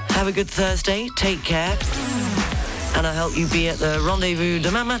 Have a good Thursday. Take care. And I'll help you be at the rendezvous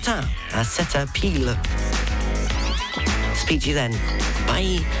demain matin à 7h pile. Speak to you then.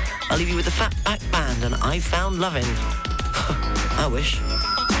 Bye. I'll leave you with the Fatback Band and I Found Lovin'. I wish.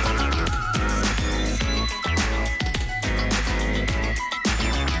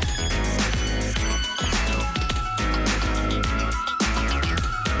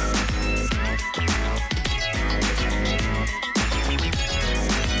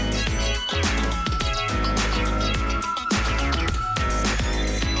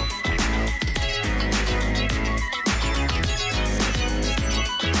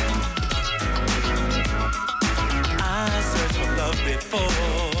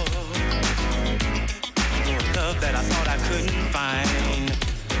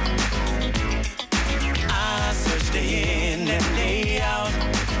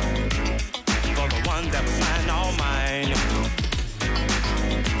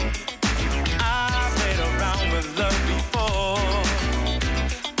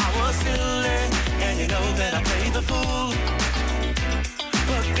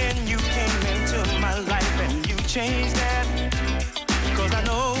 Change that, 'cause I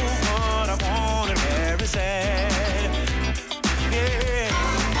know what I want and where it's at. Yeah.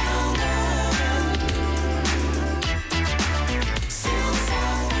 Since I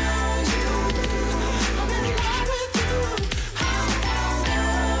found you, I'm in love with you. I found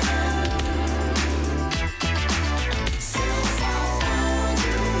love. Since I found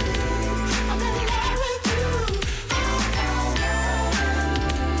you, I'm in love with you. I found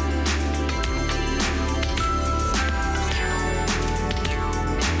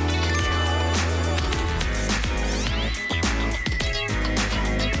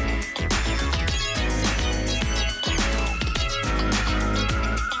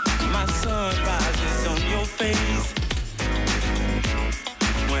face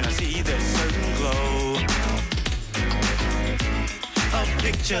when I see that certain glow, a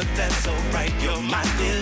picture that's so bright, you're my